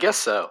 I guess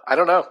so. I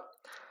don't know.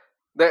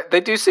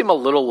 They do seem a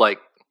little like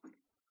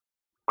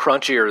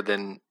crunchier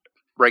than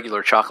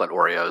regular chocolate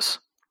Oreos,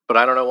 but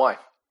I don't know why.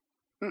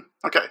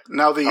 Okay,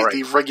 now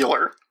the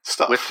regular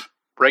stuff. With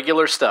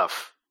regular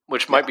stuff,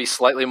 which might be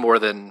slightly more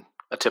than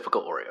a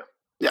typical Oreo.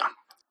 Yeah.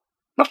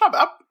 That's not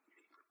bad.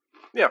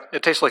 Yeah,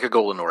 it tastes like a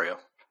golden Oreo.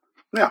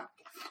 Yeah.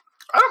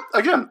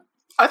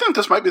 I think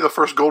this might be the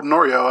first golden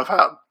Oreo I've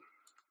had.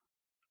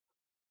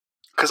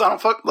 Because I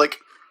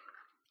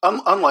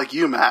don't unlike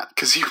you, Matt,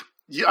 because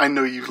I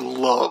know you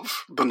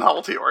love the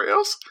novelty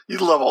Oreos. You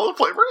love all the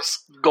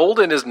flavors.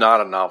 Golden is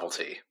not a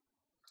novelty.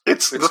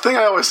 It's the thing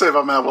I always say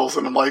about Matt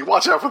Wilson. I'm like,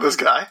 watch out for this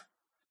guy.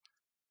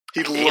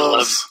 He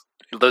loves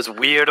those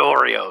weird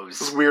Oreos.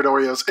 Those weird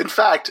Oreos. In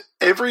fact,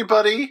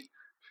 everybody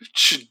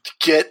should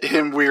get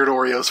him weird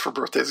Oreos for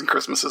birthdays and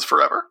Christmases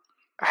forever.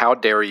 How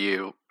dare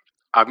you?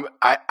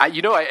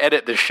 I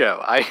edit this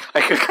show. I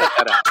could cut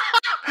that out.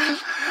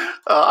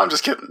 I'm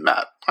just kidding,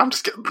 Matt.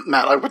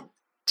 Matt,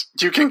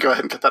 you can go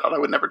ahead and cut that out. I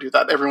would never do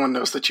that. Everyone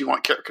knows that you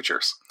want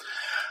caricatures.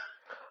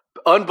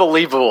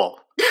 Unbelievable.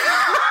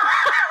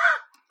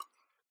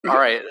 All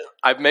right,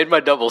 I've made my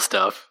double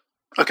stuff.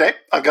 Okay,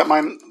 I've got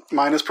mine.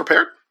 Mine is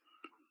prepared.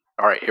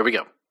 All right, here we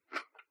go.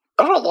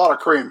 I don't a lot of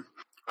cream.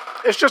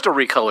 It's just a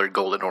recolored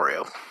golden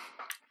Oreo.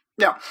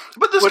 Yeah,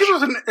 but this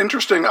gives us an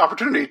interesting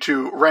opportunity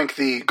to rank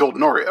the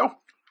golden Oreo.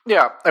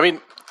 Yeah, I mean,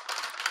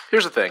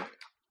 here's the thing.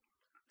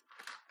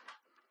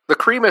 The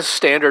cream is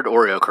standard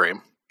Oreo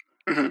cream,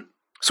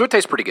 so it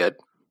tastes pretty good.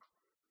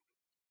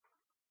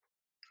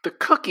 The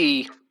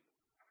cookie,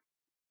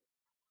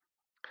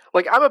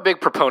 like, I'm a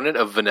big proponent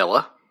of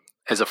vanilla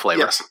as a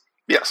flavor.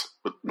 Yes.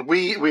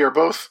 We are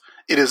both.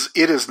 It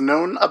is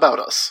known about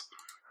us.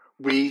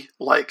 We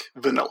like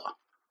vanilla.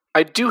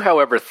 I do,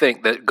 however,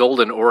 think that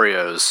golden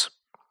Oreos,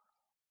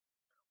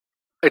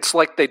 it's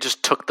like they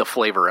just took the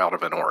flavor out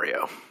of an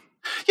Oreo.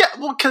 Yeah,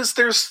 well, because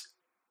there's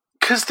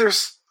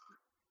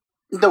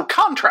no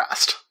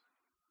contrast.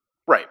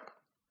 Right.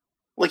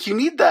 Like, you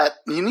need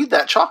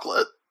that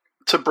chocolate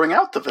to bring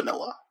out the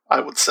vanilla, I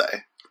would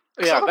say.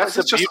 Yeah, that's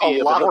the just beauty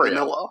a of lot an of Oreo.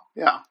 vanilla.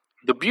 Yeah.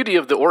 The beauty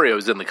of the Oreo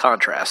is in the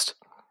contrast.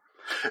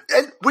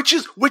 And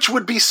which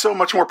would be so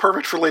much more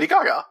perfect for Lady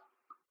Gaga.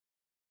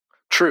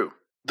 True.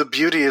 The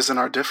beauty is in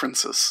our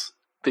differences.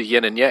 The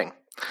yin and yang.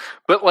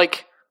 But,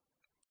 like,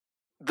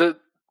 the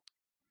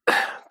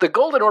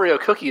golden Oreo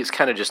cookie is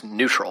kind of just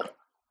neutral,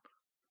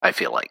 I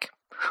feel like.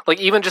 Like,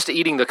 even just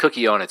eating the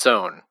cookie on its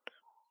own,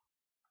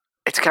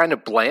 it's kind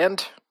of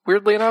bland,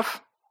 weirdly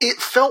enough. It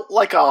felt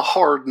like a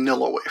hard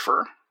Nilla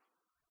wafer.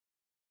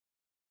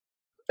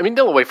 I mean,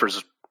 Nilla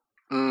wafers,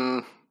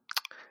 I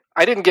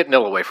didn't get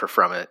Nilla wafer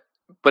from it,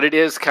 but it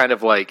is kind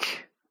of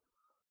like,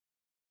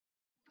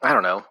 I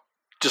don't know,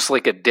 just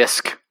like a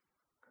disc.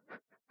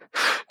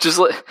 just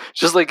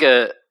like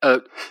a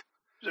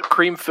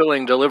cream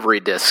filling delivery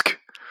disc.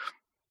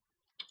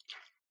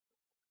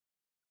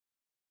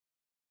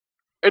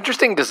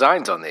 Interesting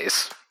designs on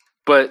these,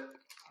 but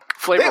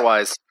flavor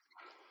wise,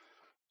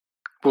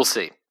 we'll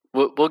see.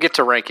 We'll get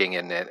to ranking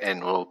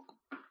and we'll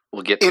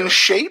get to in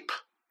shape.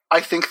 I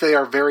think they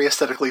are very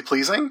aesthetically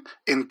pleasing.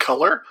 In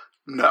color,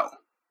 no,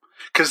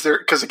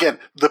 because again,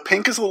 the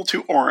pink is a little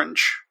too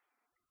orange.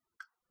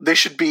 They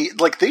should be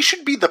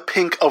the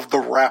pink of the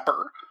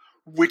wrapper,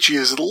 which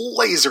is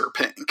laser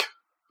pink.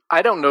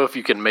 I don't know if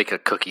you can make a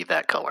cookie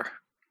that color.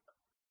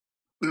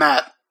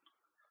 Matt,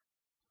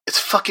 it's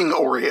fucking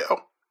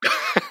Oreo.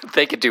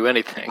 They could do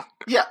anything.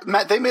 Yeah,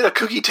 Matt, they made a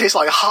cookie taste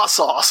like hot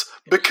sauce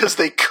because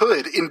they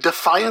could, in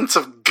defiance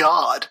of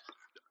God.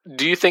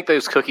 Do you think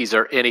those cookies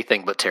are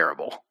anything but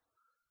terrible?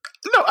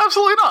 No,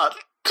 absolutely not.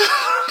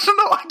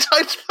 No,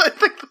 I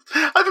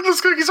think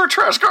those cookies are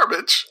trash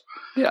garbage.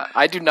 Yeah,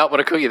 I do not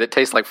want a cookie that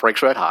tastes like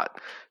Frank's Red Hot.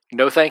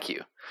 No, thank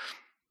you.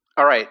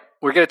 All right,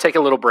 we're going to take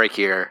a little break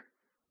here.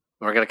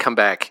 We're going to come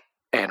back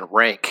and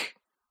rank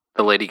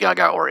the Lady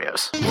Gaga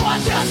Oreos.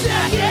 What's your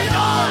second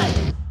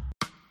on?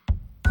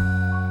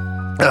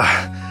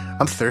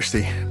 I'm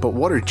thirsty, but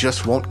water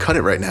just won't cut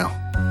it right now.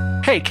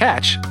 Hey,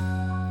 Catch.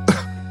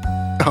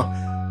 Oh,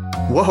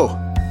 whoa.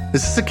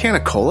 Is this a can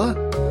of cola?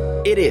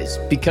 It is,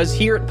 because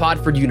here at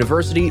Podford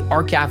University,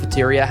 our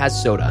cafeteria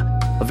has soda.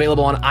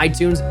 Available on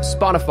iTunes,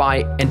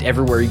 Spotify, and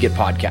everywhere you get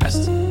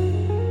podcasts.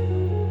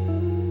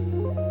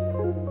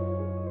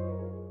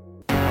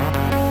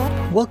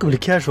 Welcome to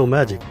Casual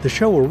Magic, the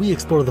show where we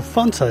explore the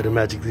fun side of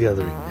Magic the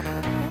Gathering.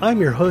 I'm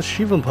your host,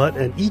 Shivam Putt,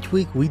 and each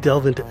week we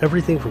delve into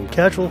everything from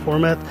casual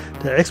format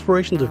to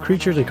explorations of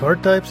creatures and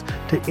card types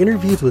to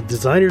interviews with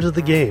designers of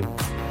the game.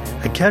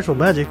 At Casual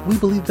Magic, we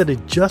believe that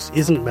it just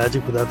isn't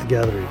Magic without the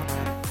Gathering.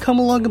 Come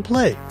along and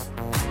play.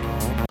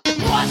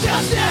 What's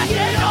your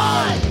second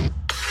on?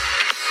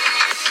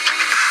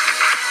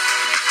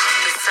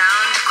 The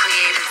sound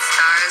created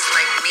stars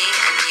like me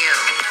and you.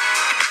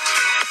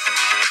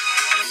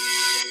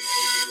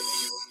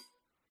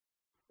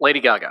 Lady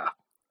Gaga.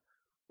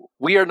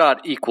 We are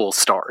not equal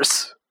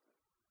stars.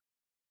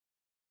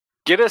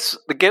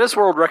 The Guinness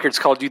World Records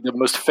called you the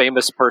most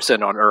famous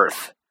person on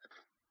Earth.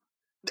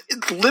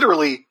 It's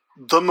literally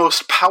the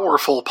most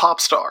powerful pop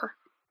star.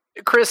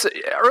 Chris,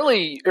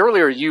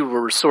 earlier you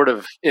were sort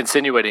of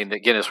insinuating that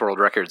Guinness World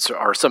Records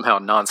are somehow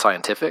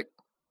non-scientific.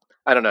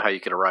 I don't know how you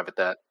could arrive at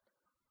that.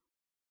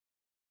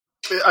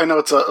 I know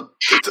it's a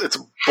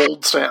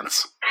bold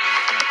stance.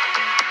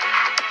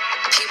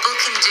 People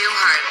can do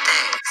hard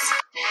things.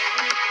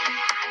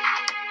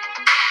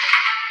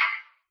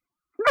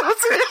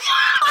 That's it.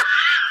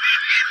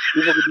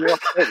 People can do all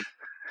things.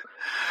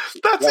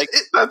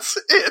 That's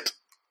it.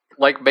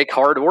 Like make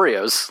hard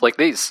Oreos like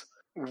these.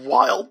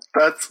 wild.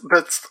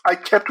 That's. I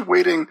kept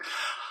waiting.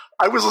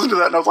 I was listening to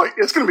that and I was like,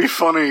 it's going to be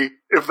funny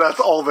if that's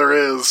all there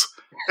is,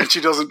 and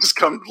she doesn't just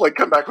come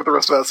back with the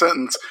rest of that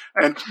sentence.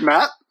 And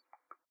Matt,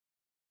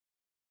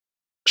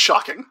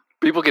 shocking.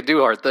 People can do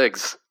hard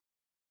things.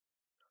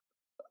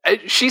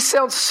 She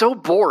sounds so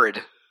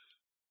bored.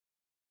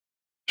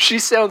 She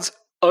sounds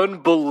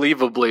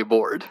unbelievably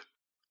bored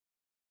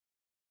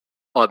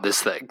on this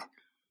thing.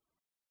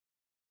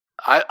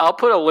 I'll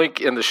put a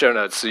link in the show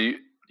notes so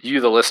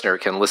you, the listener,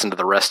 can listen to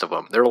the rest of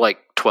them. There are like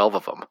 12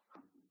 of them.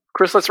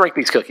 Chris, let's rank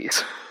these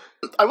cookies.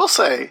 I will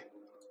say,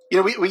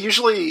 we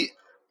usually,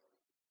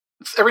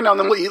 every now and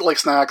then we'll eat like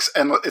snacks,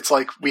 and it's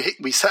like we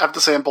have the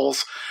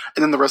samples,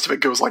 and then the rest of it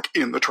goes like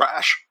in the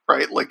trash,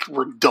 right? Like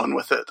we're done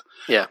with it.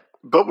 Yeah.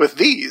 But with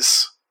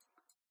these,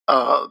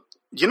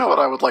 you know what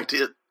I would like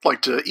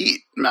to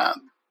eat, Matt?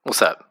 What's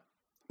that?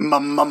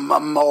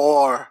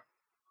 More.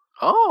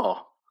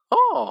 Oh.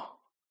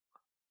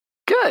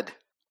 Good.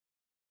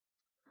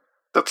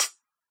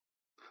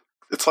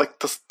 It's like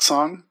the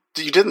song.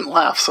 You didn't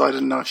laugh, so I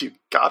didn't know if you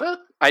got it.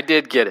 I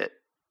did get it.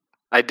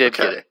 Get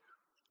it.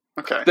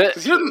 Okay.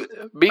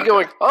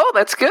 Going, oh,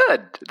 that's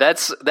good.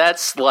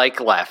 That's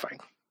like laughing.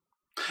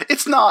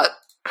 It's not.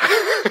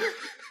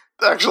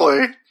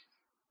 Actually.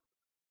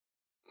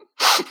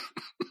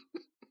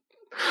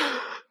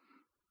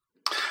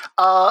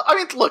 I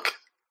mean, look.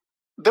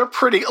 They're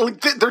pretty.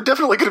 They're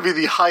definitely going to be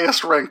the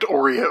highest ranked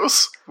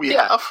Oreos we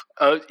have.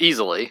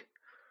 Easily.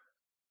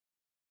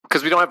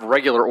 Because we don't have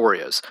regular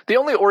Oreos. The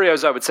only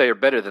Oreos I would say are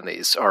better than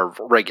these are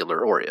regular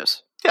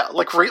Oreos. Yeah,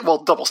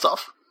 double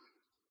stuff.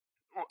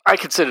 I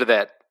consider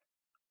that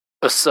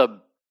a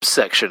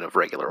subsection of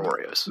regular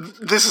Oreos.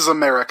 This is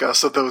America,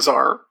 so those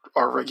are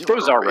regular Oreos.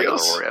 Those are regular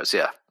Oreos,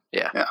 yeah.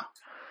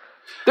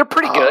 They're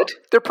pretty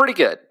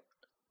good.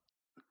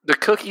 The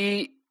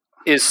cookie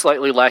is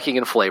slightly lacking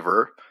in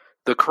flavor.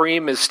 The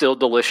cream is still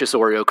delicious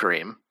Oreo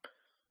cream.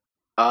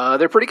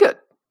 They're pretty good.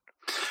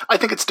 I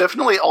think it's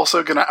definitely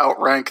also going to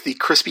outrank the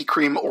Krispy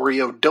Kreme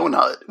Oreo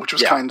donut, which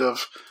was kind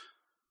of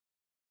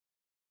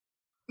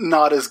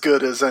not as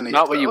good as any.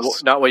 Not what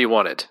you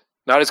wanted.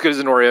 Not as good as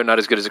an Oreo. Not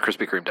as good as a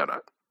Krispy Kreme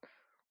donut.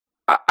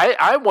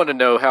 I want to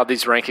know how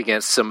these rank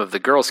against some of the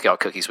Girl Scout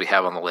cookies we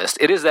have on the list.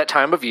 It is that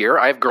time of year.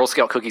 I have Girl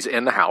Scout cookies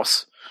in the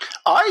house.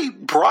 I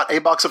brought a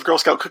box of Girl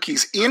Scout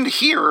cookies in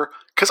here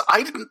because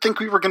I didn't think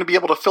we were going to be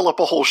able to fill up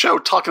a whole show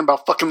talking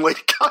about fucking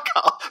Lady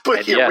Gaga.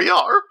 But here we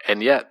are.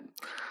 And yet,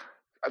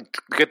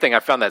 good thing I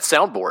found that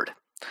soundboard.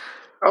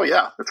 Oh,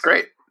 yeah. That's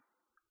great.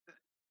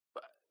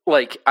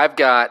 Like, I've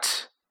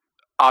got,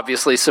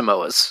 obviously,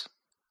 Samoas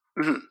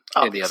in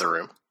the other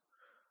room.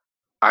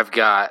 I've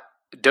got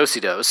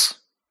Do-si-dos.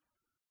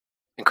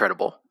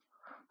 Incredible.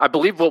 I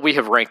believe what we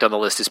have ranked on the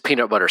list is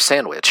peanut butter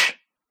sandwich.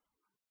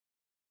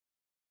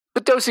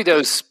 But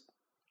Do-si-dos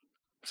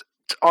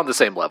on the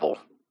same level.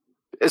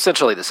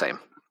 Essentially the same.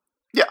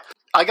 Yeah.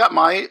 I got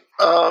my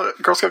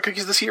Girl Scout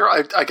cookies this year.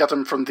 I got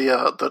them from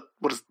the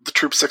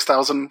Troop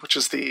 6000, which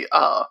is the...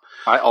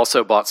 I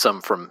also bought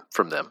some from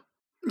them.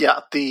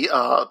 Yeah,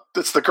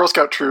 it's the Girl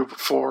Scout troop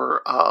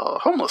for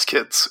homeless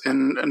kids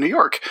in New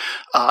York.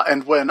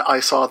 And when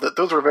I saw that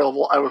those were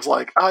available, I was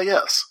like,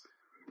 yes,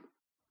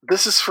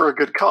 this is for a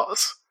good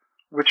cause,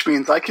 which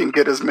means I can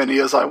get as many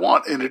as I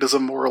want, and it is a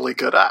morally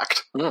good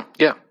act.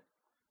 Yeah.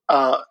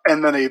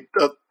 And then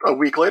a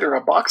week later,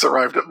 a box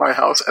arrived at my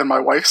house, and my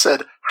wife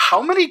said,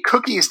 "How many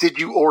cookies did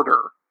you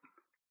order?"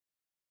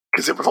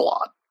 Because it was a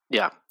lot.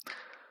 Yeah.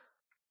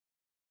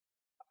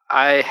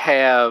 I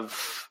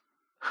have...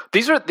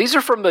 These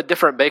are from a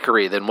different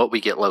bakery than what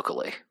we get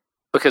locally,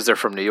 because they're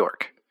from New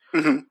York.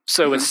 Mm-hmm.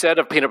 So instead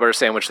of peanut butter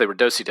sandwich, they were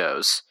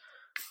Do-si-dos.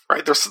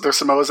 Right, they're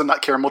Samoas and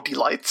not caramel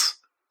delights.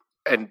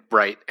 And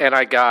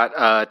I got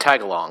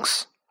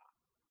tagalongs.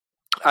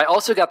 I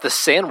also got the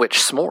sandwich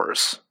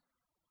s'mores.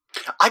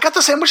 I got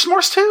the sandwich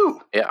s'mores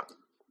too. Yeah,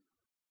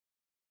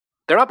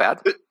 they're not bad.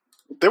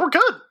 They were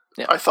good.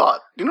 Yeah. I thought.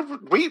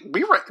 We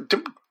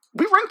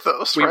ranked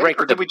those. We right?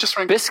 ranked or did we just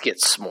rank biscuit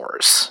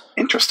s'mores?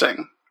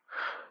 Interesting.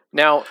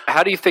 Now,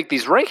 how do you think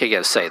these rank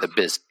against, say, the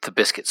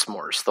biscuit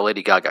s'mores, the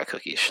Lady Gaga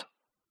cookies?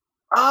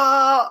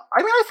 I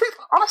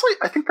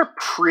think they're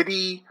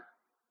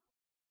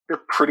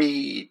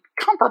pretty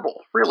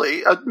comparable,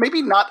 really.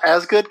 Maybe not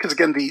as good because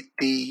again,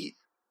 the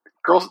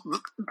girls,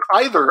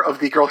 either of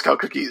the Girl Scout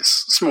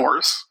cookies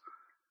s'mores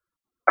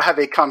have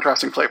a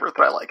contrasting flavor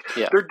that I like.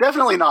 Yeah. They're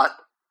definitely not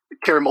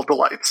caramel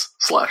delights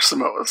 /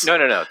 Samoas.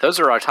 No. Those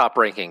are our top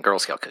ranking Girl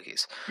Scout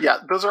cookies. Yeah,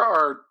 those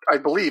are I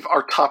believe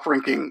our top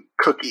ranking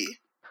cookie.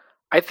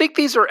 I think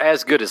these are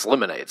as good as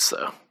lemonades,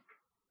 though.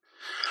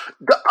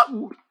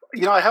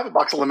 I have a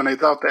box of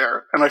lemonades out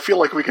there, and I feel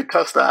like we could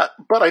test that,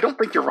 but I don't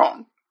think you're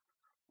wrong.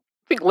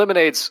 I think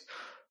lemonades,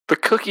 the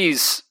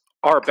cookies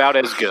are about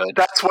as good.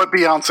 That's what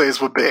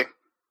Beyonce's would be.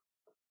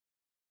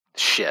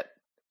 Shit.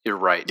 You're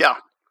right.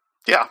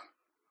 Yeah.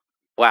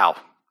 Wow.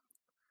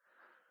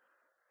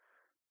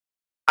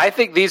 I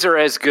think these are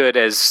as good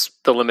as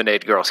the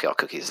lemonade Girl Scout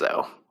cookies,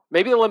 though.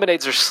 Maybe the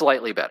lemonades are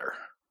slightly better.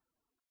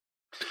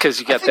 Because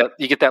you get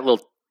that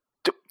little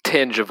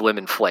tinge of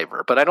lemon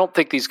flavor, but I don't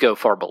think these go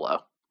far below.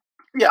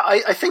 Yeah,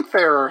 I think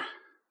they're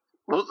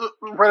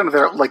right under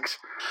there. Like,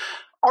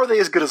 are they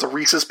as good as a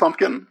Reese's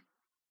pumpkin?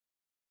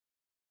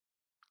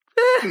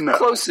 No.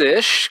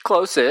 Close-ish.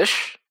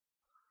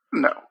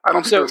 No, I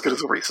don't think they're as good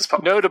as a Reese's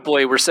pumpkin.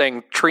 Notably, we're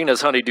saying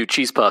Trina's Honeydew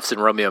Cheese Puffs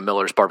and Romeo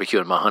Miller's Barbecue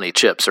and My Honey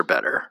Chips are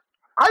better.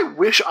 I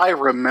wish I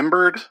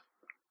remembered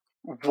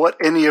what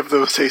any of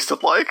those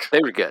tasted like.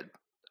 They were good.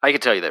 I can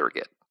tell you they were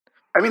good.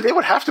 I mean, they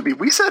would have to be.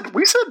 We said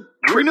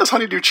Trina's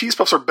Honeydew Cheese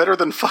Puffs are better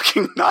than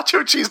fucking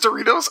Nacho Cheese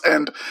Doritos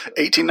and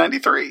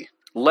 1893.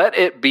 Let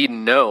it be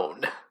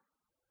known,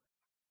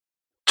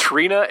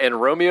 Trina and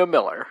Romeo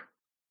Miller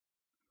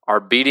are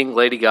beating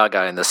Lady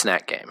Gaga in the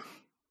snack game.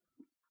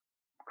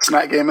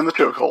 Snack game in the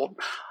chokehold.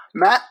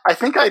 Matt, I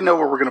think I know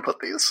where we're going to put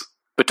these.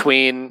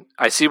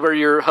 I see where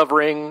you're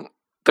hovering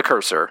the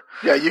cursor.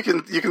 Yeah, you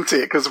can see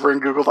it because we're in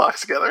Google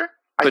Docs together.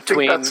 I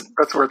think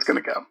that's where it's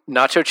going to go.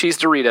 Nacho Cheese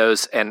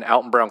Doritos and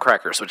Alton Brown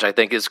crackers, which I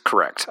think is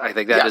correct. I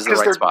think that is the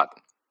right spot.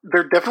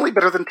 They're definitely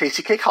better than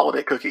Tasty Cake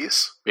holiday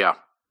cookies. Yeah.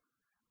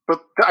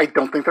 But I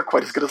don't think they're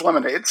quite as good as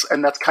lemonades,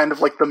 and that's kind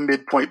of like the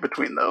midpoint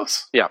between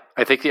those. Yeah,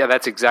 I think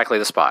that's exactly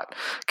the spot.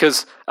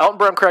 Because Alton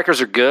Brown crackers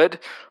are good,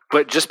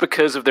 but just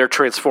because of their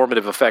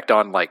transformative effect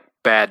on like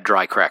bad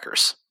dry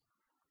crackers.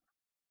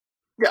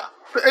 Yeah,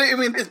 I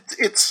mean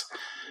it's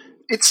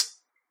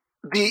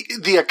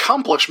the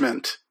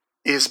accomplishment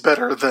is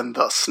better than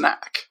the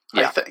snack.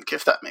 Yeah. I think,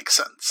 if that makes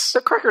sense.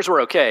 The crackers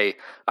were okay.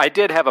 I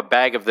did have a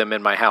bag of them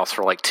in my house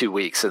for like 2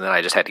 weeks, and then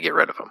I just had to get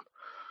rid of them.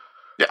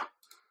 Yeah.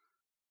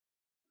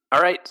 All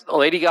right,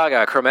 Lady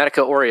Gaga,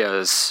 Chromatica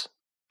Oreos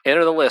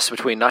enter the list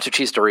between Nacho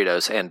Cheese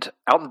Doritos and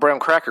Alton Brown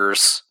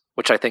crackers,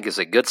 which I think is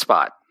a good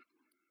spot.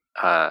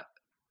 And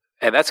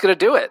that's going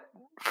to do it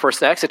for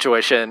Snack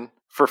Situation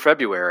for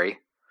February.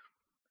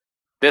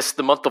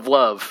 The month of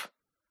love.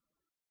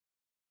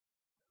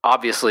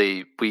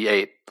 Obviously, we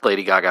ate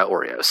Lady Gaga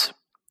Oreos.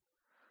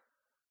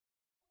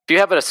 Do you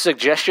have a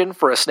suggestion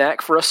for a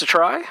snack for us to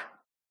try?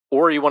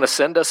 Or you want to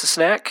send us a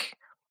snack?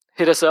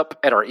 Hit us up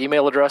at our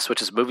email address,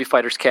 which is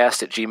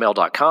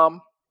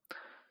moviefighterscast@gmail.com.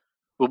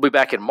 We'll be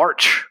back in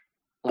March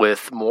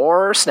with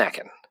more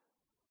snacking.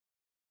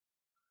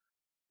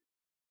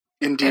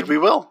 Indeed, we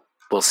will.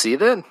 We'll see you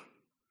then.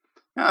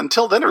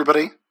 Until then,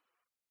 everybody,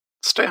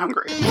 stay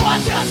hungry.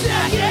 What's your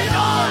snacking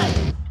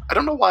on? I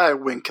don't know why I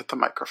wink at the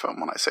microphone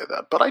when I say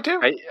that, but I do.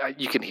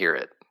 You can hear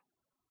it.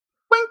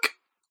 Wink.